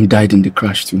thought your mom died in the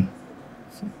crash too.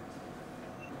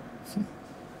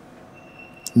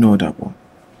 No, Dapo.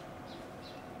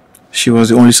 She was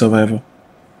the only survivor.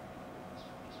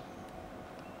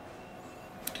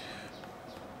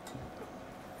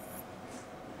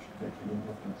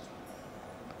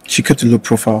 She kept a low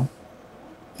profile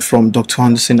from Dr.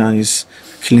 Anderson and his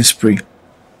killing spree.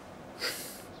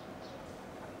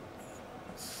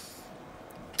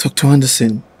 Dr.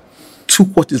 Anderson took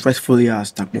what is rightfully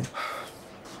ours, Dapo.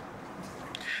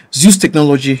 Zeus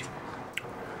Technology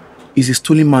is a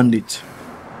stolen mandate,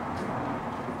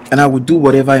 and I will do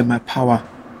whatever in my power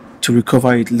to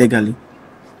recover it legally.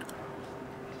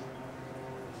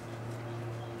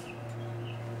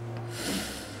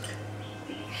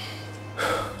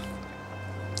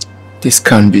 This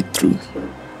can't be true.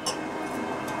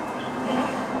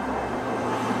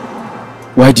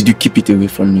 Why did you keep it away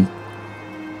from me?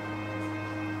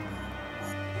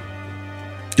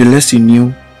 The less you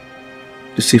knew,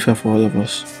 the safer for all of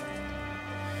us.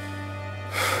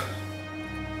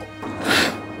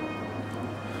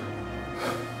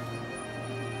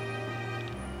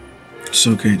 It's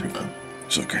okay, Dapo.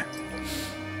 It's okay.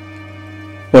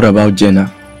 What about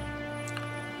Jenna?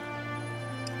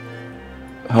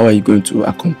 how are you going to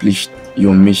accomplish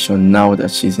your mission now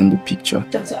that she's in the picture?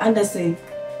 Dr. Anderson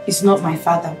is not my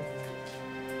father.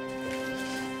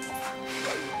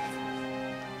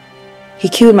 He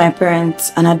killed my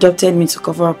parents and adopted me to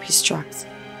cover up his tracks.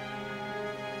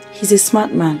 He's a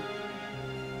smart man.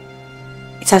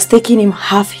 It has taken him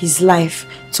half his life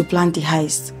to plan the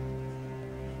heist.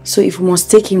 So if we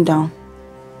must take him down,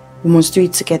 we must do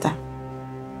it together.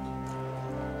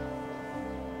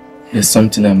 There's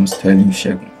something I must tell you,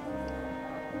 Segun.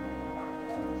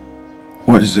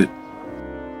 What is it?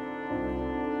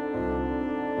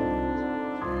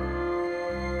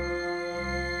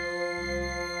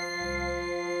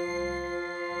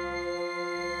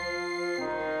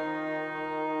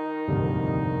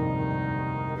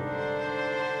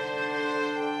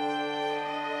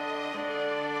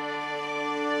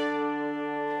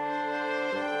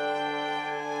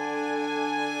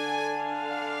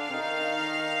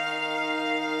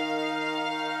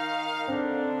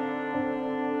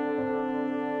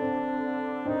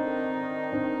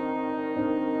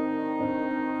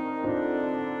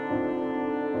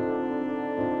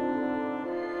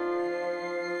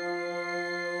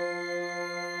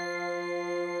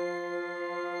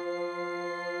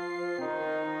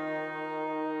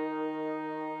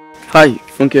 Hi,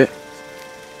 Funke.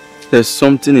 There's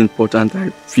something important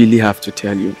I really have to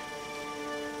tell you.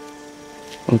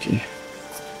 Okay.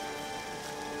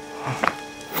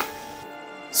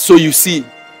 So you see,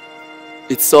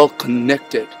 it's all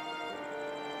connected.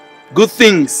 Good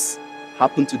things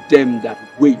happen to them that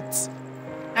wait.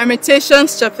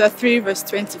 Lamentations chapter 3 verse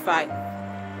 25.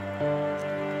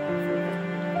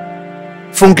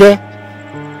 Funke?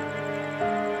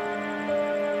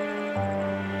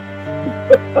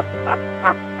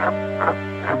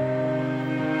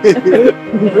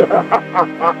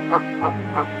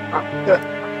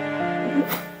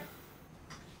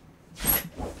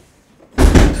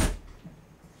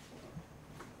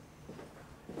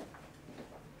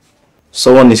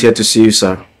 Someone is here to see you,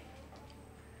 sir.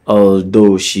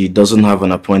 Although she doesn't have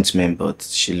an appointment, but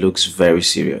she looks very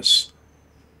serious.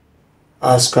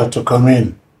 Ask her to come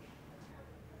in.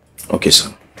 Okay,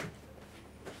 sir.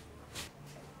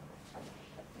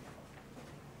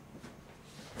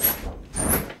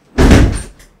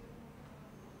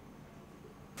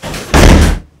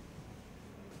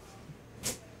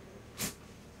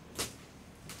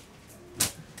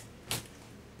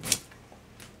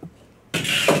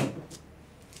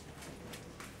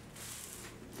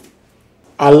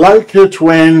 I like it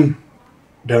when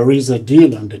there is a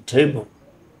deal on the table.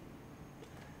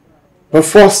 But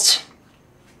first,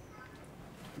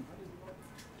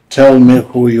 tell me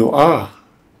who you are.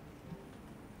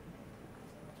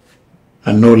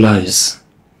 And no lies.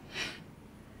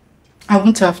 I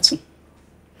won't have to,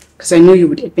 because I know you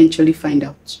would eventually find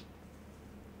out.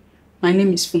 My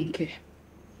name is Funke,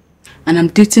 and I'm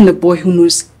dating a boy who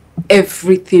knows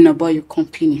everything about your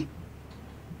company.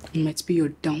 It might be your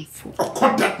downfall. Oh,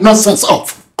 cut that nonsense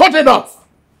off. Cut it off.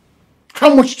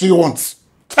 How much do you want?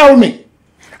 Tell me.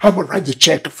 I will write the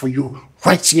check for you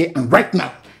right here and right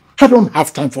now. I don't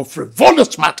have time for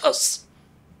frivolous matters.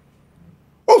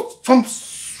 Oh, some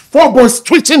four boys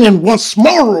tweeting in one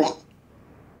small room.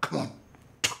 Come on,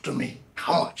 talk to me.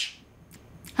 How much?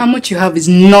 How much you have is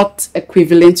not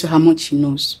equivalent to how much he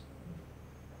knows.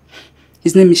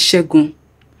 His name is Segun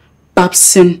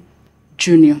Babson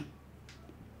Jr.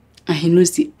 And he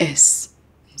knows the S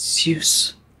in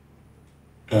Zeus.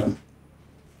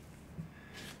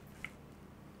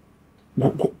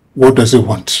 What does he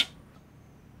want?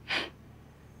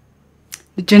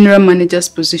 The general manager's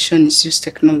position is Zeus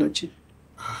Technology.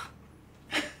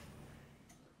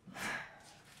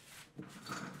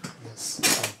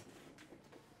 Yes.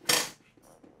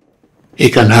 He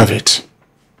can have it.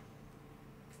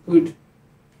 Good.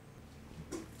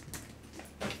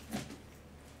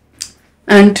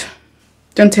 And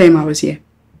don't tell him I was here.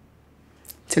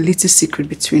 It's a little secret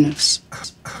between us.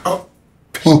 Oh,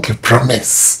 pinky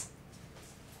promise.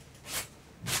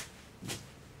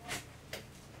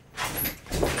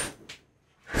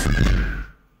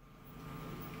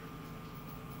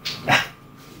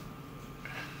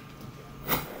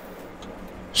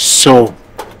 So,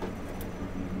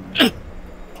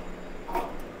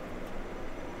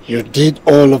 you did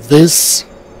all of this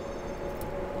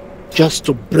just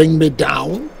to bring me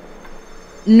down?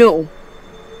 No.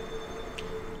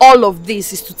 All of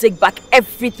this is to take back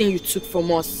everything you took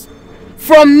from us.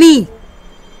 From me.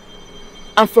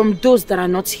 And from those that are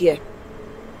not here.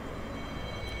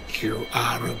 You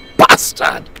are a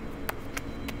bastard.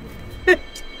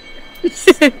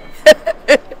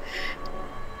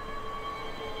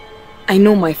 I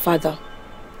know my father.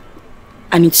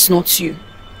 and it's not you.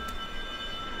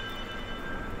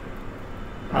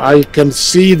 I can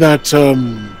see that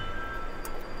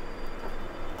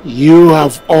you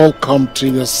have all come to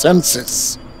your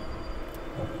senses.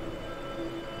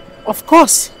 Of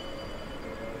course.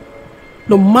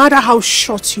 No matter how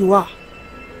short you are,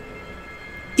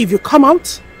 if you come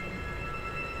out,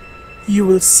 you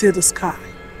will see the sky.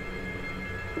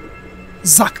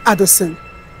 Zach Addison.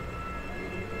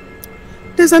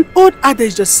 There's an old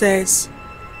adage that says,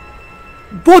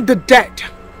 both the dead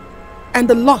and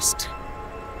the lost,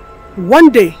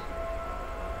 one day,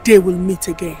 they will meet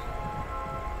again.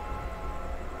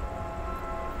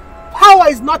 Power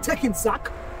is not taken,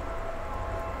 Zach.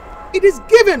 It is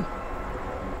given.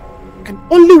 And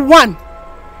only one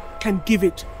can give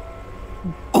it.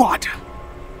 God.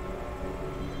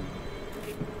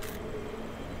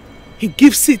 He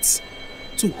gives it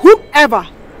to whomever.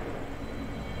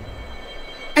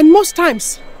 And most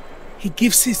times, he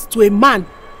gives it to a man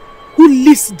who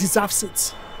least deserves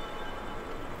it.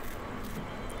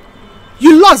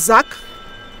 You lost, Zach.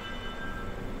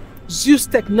 Zeus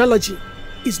technology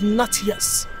is not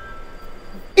yours.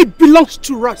 It belongs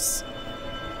to us.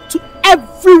 To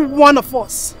every one of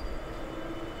us.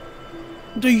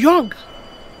 The young,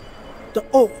 the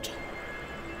old,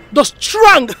 the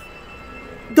strong,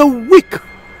 the weak,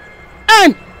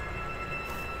 and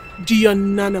the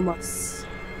anonymous.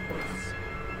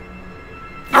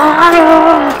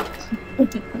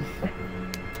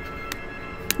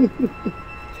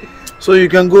 So you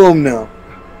can go home now.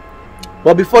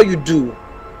 But before you do,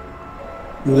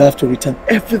 you'll have to return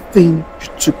everything you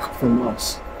took from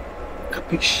us.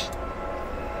 Capiche?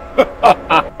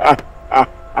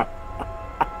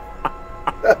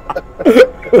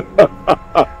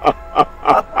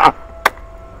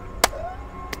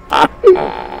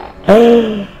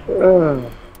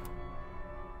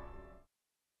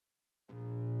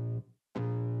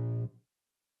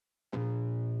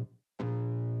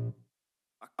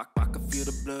 I can feel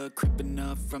the blood creeping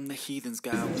up from the heathens.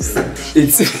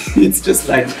 It's just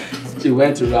like she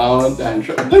went around and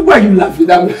why are you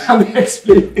laughing? I'm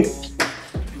explaining.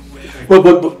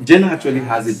 But Jenna actually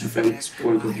has a different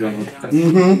point of view on that.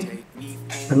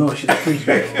 I know, she's a queen.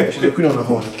 She's a queen on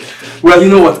her own. Well, you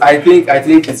know what? I think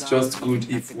it's just good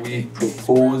if we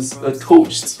propose a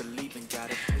toast.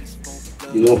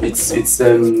 You know, it's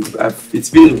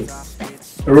been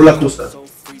a roller coaster.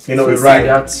 You know, a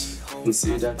ride. You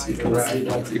see that. You can say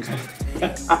that. You can.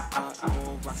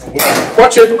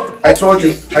 Watch it. I told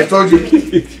you. I told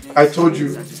you. I told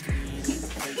you.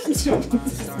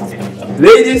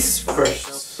 Ladies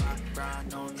first.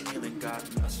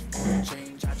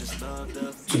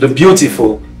 To the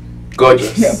beautiful,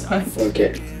 gorgeous.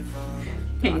 Okay.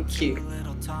 Thank you.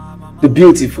 The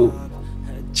beautiful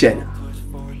Jenna.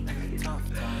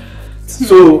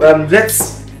 So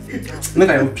let's make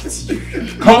I pity you.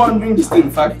 Come on, bring this thing.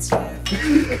 In fact,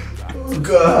 oh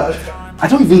God, I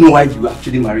don't even know why you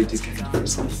actually married this kind of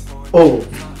person. Oh,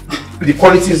 the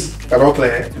qualities are all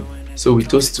clear. So we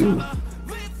toast to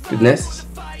goodness,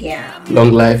 yeah,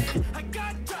 long life,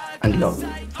 and love.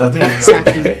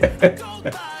 Exactly.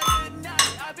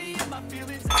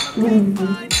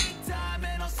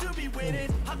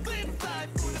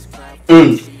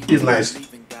 It's nice.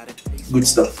 Good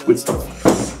stuff. Good stuff.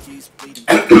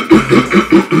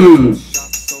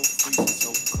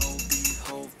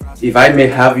 If I may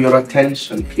have your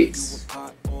attention, please.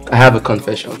 I have a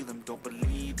confession.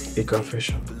 A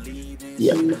confession?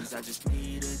 Yep.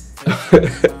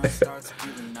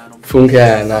 Funke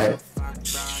and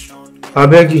I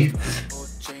beg you.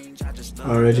 I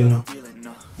already know.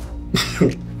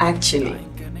 Actually,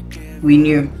 we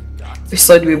knew. We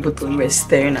saw the way both of them were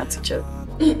staring at each other.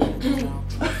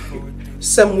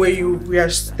 Same way we are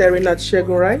staring at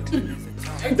Segun, right?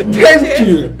 Thank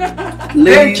you.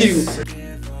 Thank you.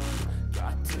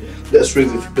 Let's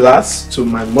raise a glass to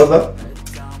my mother,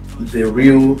 the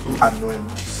real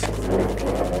anonymous.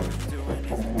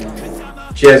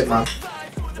 Cheers, man.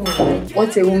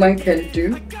 What a woman can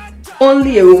do,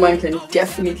 only a woman can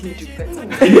definitely do better.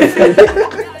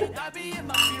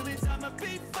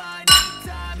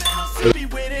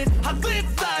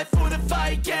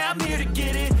 Yeah, I'm here to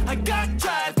get it. I got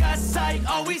drive, got sight,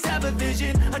 always have a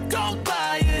vision. I don't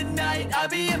lie at night, I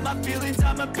be in my feelings.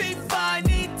 I'ma be fine,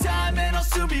 need time, and I'll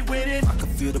soon be winning. I can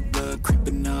feel the blood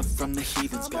creeping up from the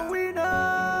heathens. I'm a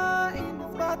winner in the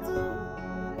battle.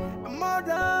 I'm more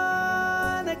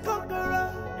than a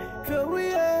conqueror. Feel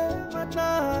we are my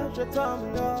night, you tell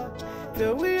me what.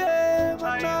 Feel we are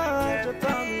my night, you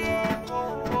tell me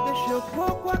what. They should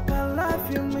walk what can life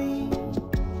you mean.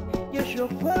 You should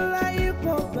pull like you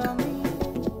pull by me.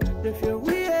 If you're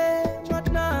weird, but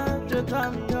je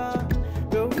t'aime,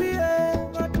 que oui,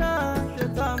 maintenant, je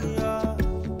t'aime,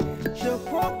 je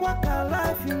crois quoi qu'à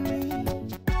la fini,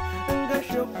 que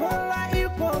je crois la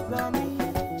hypogamie,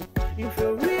 il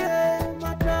faut oui,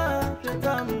 maintenant, je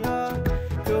t'aime,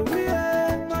 que oui,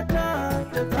 maintenant,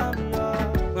 je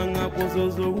t'aime, Nanga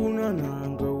pozozo una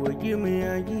nango wajimi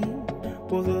aji,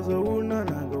 pozozo una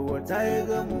nango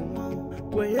wataiga muma,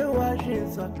 weye washin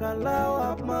sakala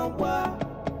wa mawa,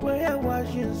 weye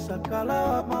washin sakala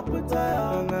wa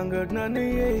maputaya, Nanga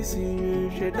nani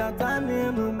yesi,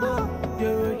 shetatani mumbo,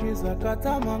 yewe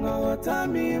sakata manga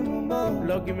watami mumbo.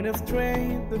 Lord, give me the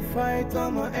strength to fight all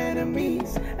my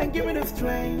enemies, and give me the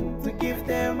strength to give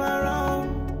them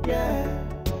around, yeah.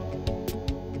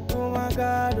 Oh my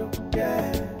God, oh,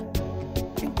 yeah.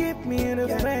 And give me the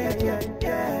strength,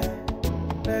 yeah.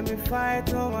 Let me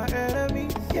fight all my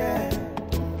enemies, yeah.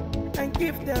 And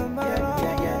give them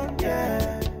around,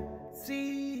 yeah.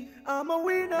 See, I'm a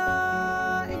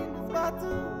winner in this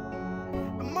battle.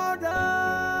 I'm more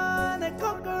than a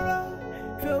conqueror.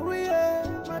 Feel we are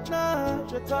my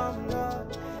je t'aime,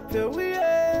 feel we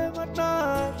are my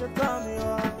je t'aime.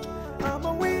 I'm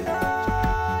a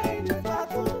winner in this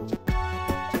battle.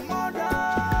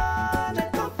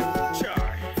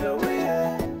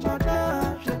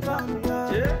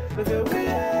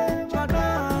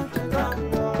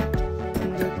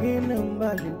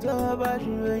 Bajin to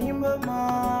bajin yimba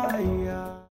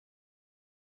maya.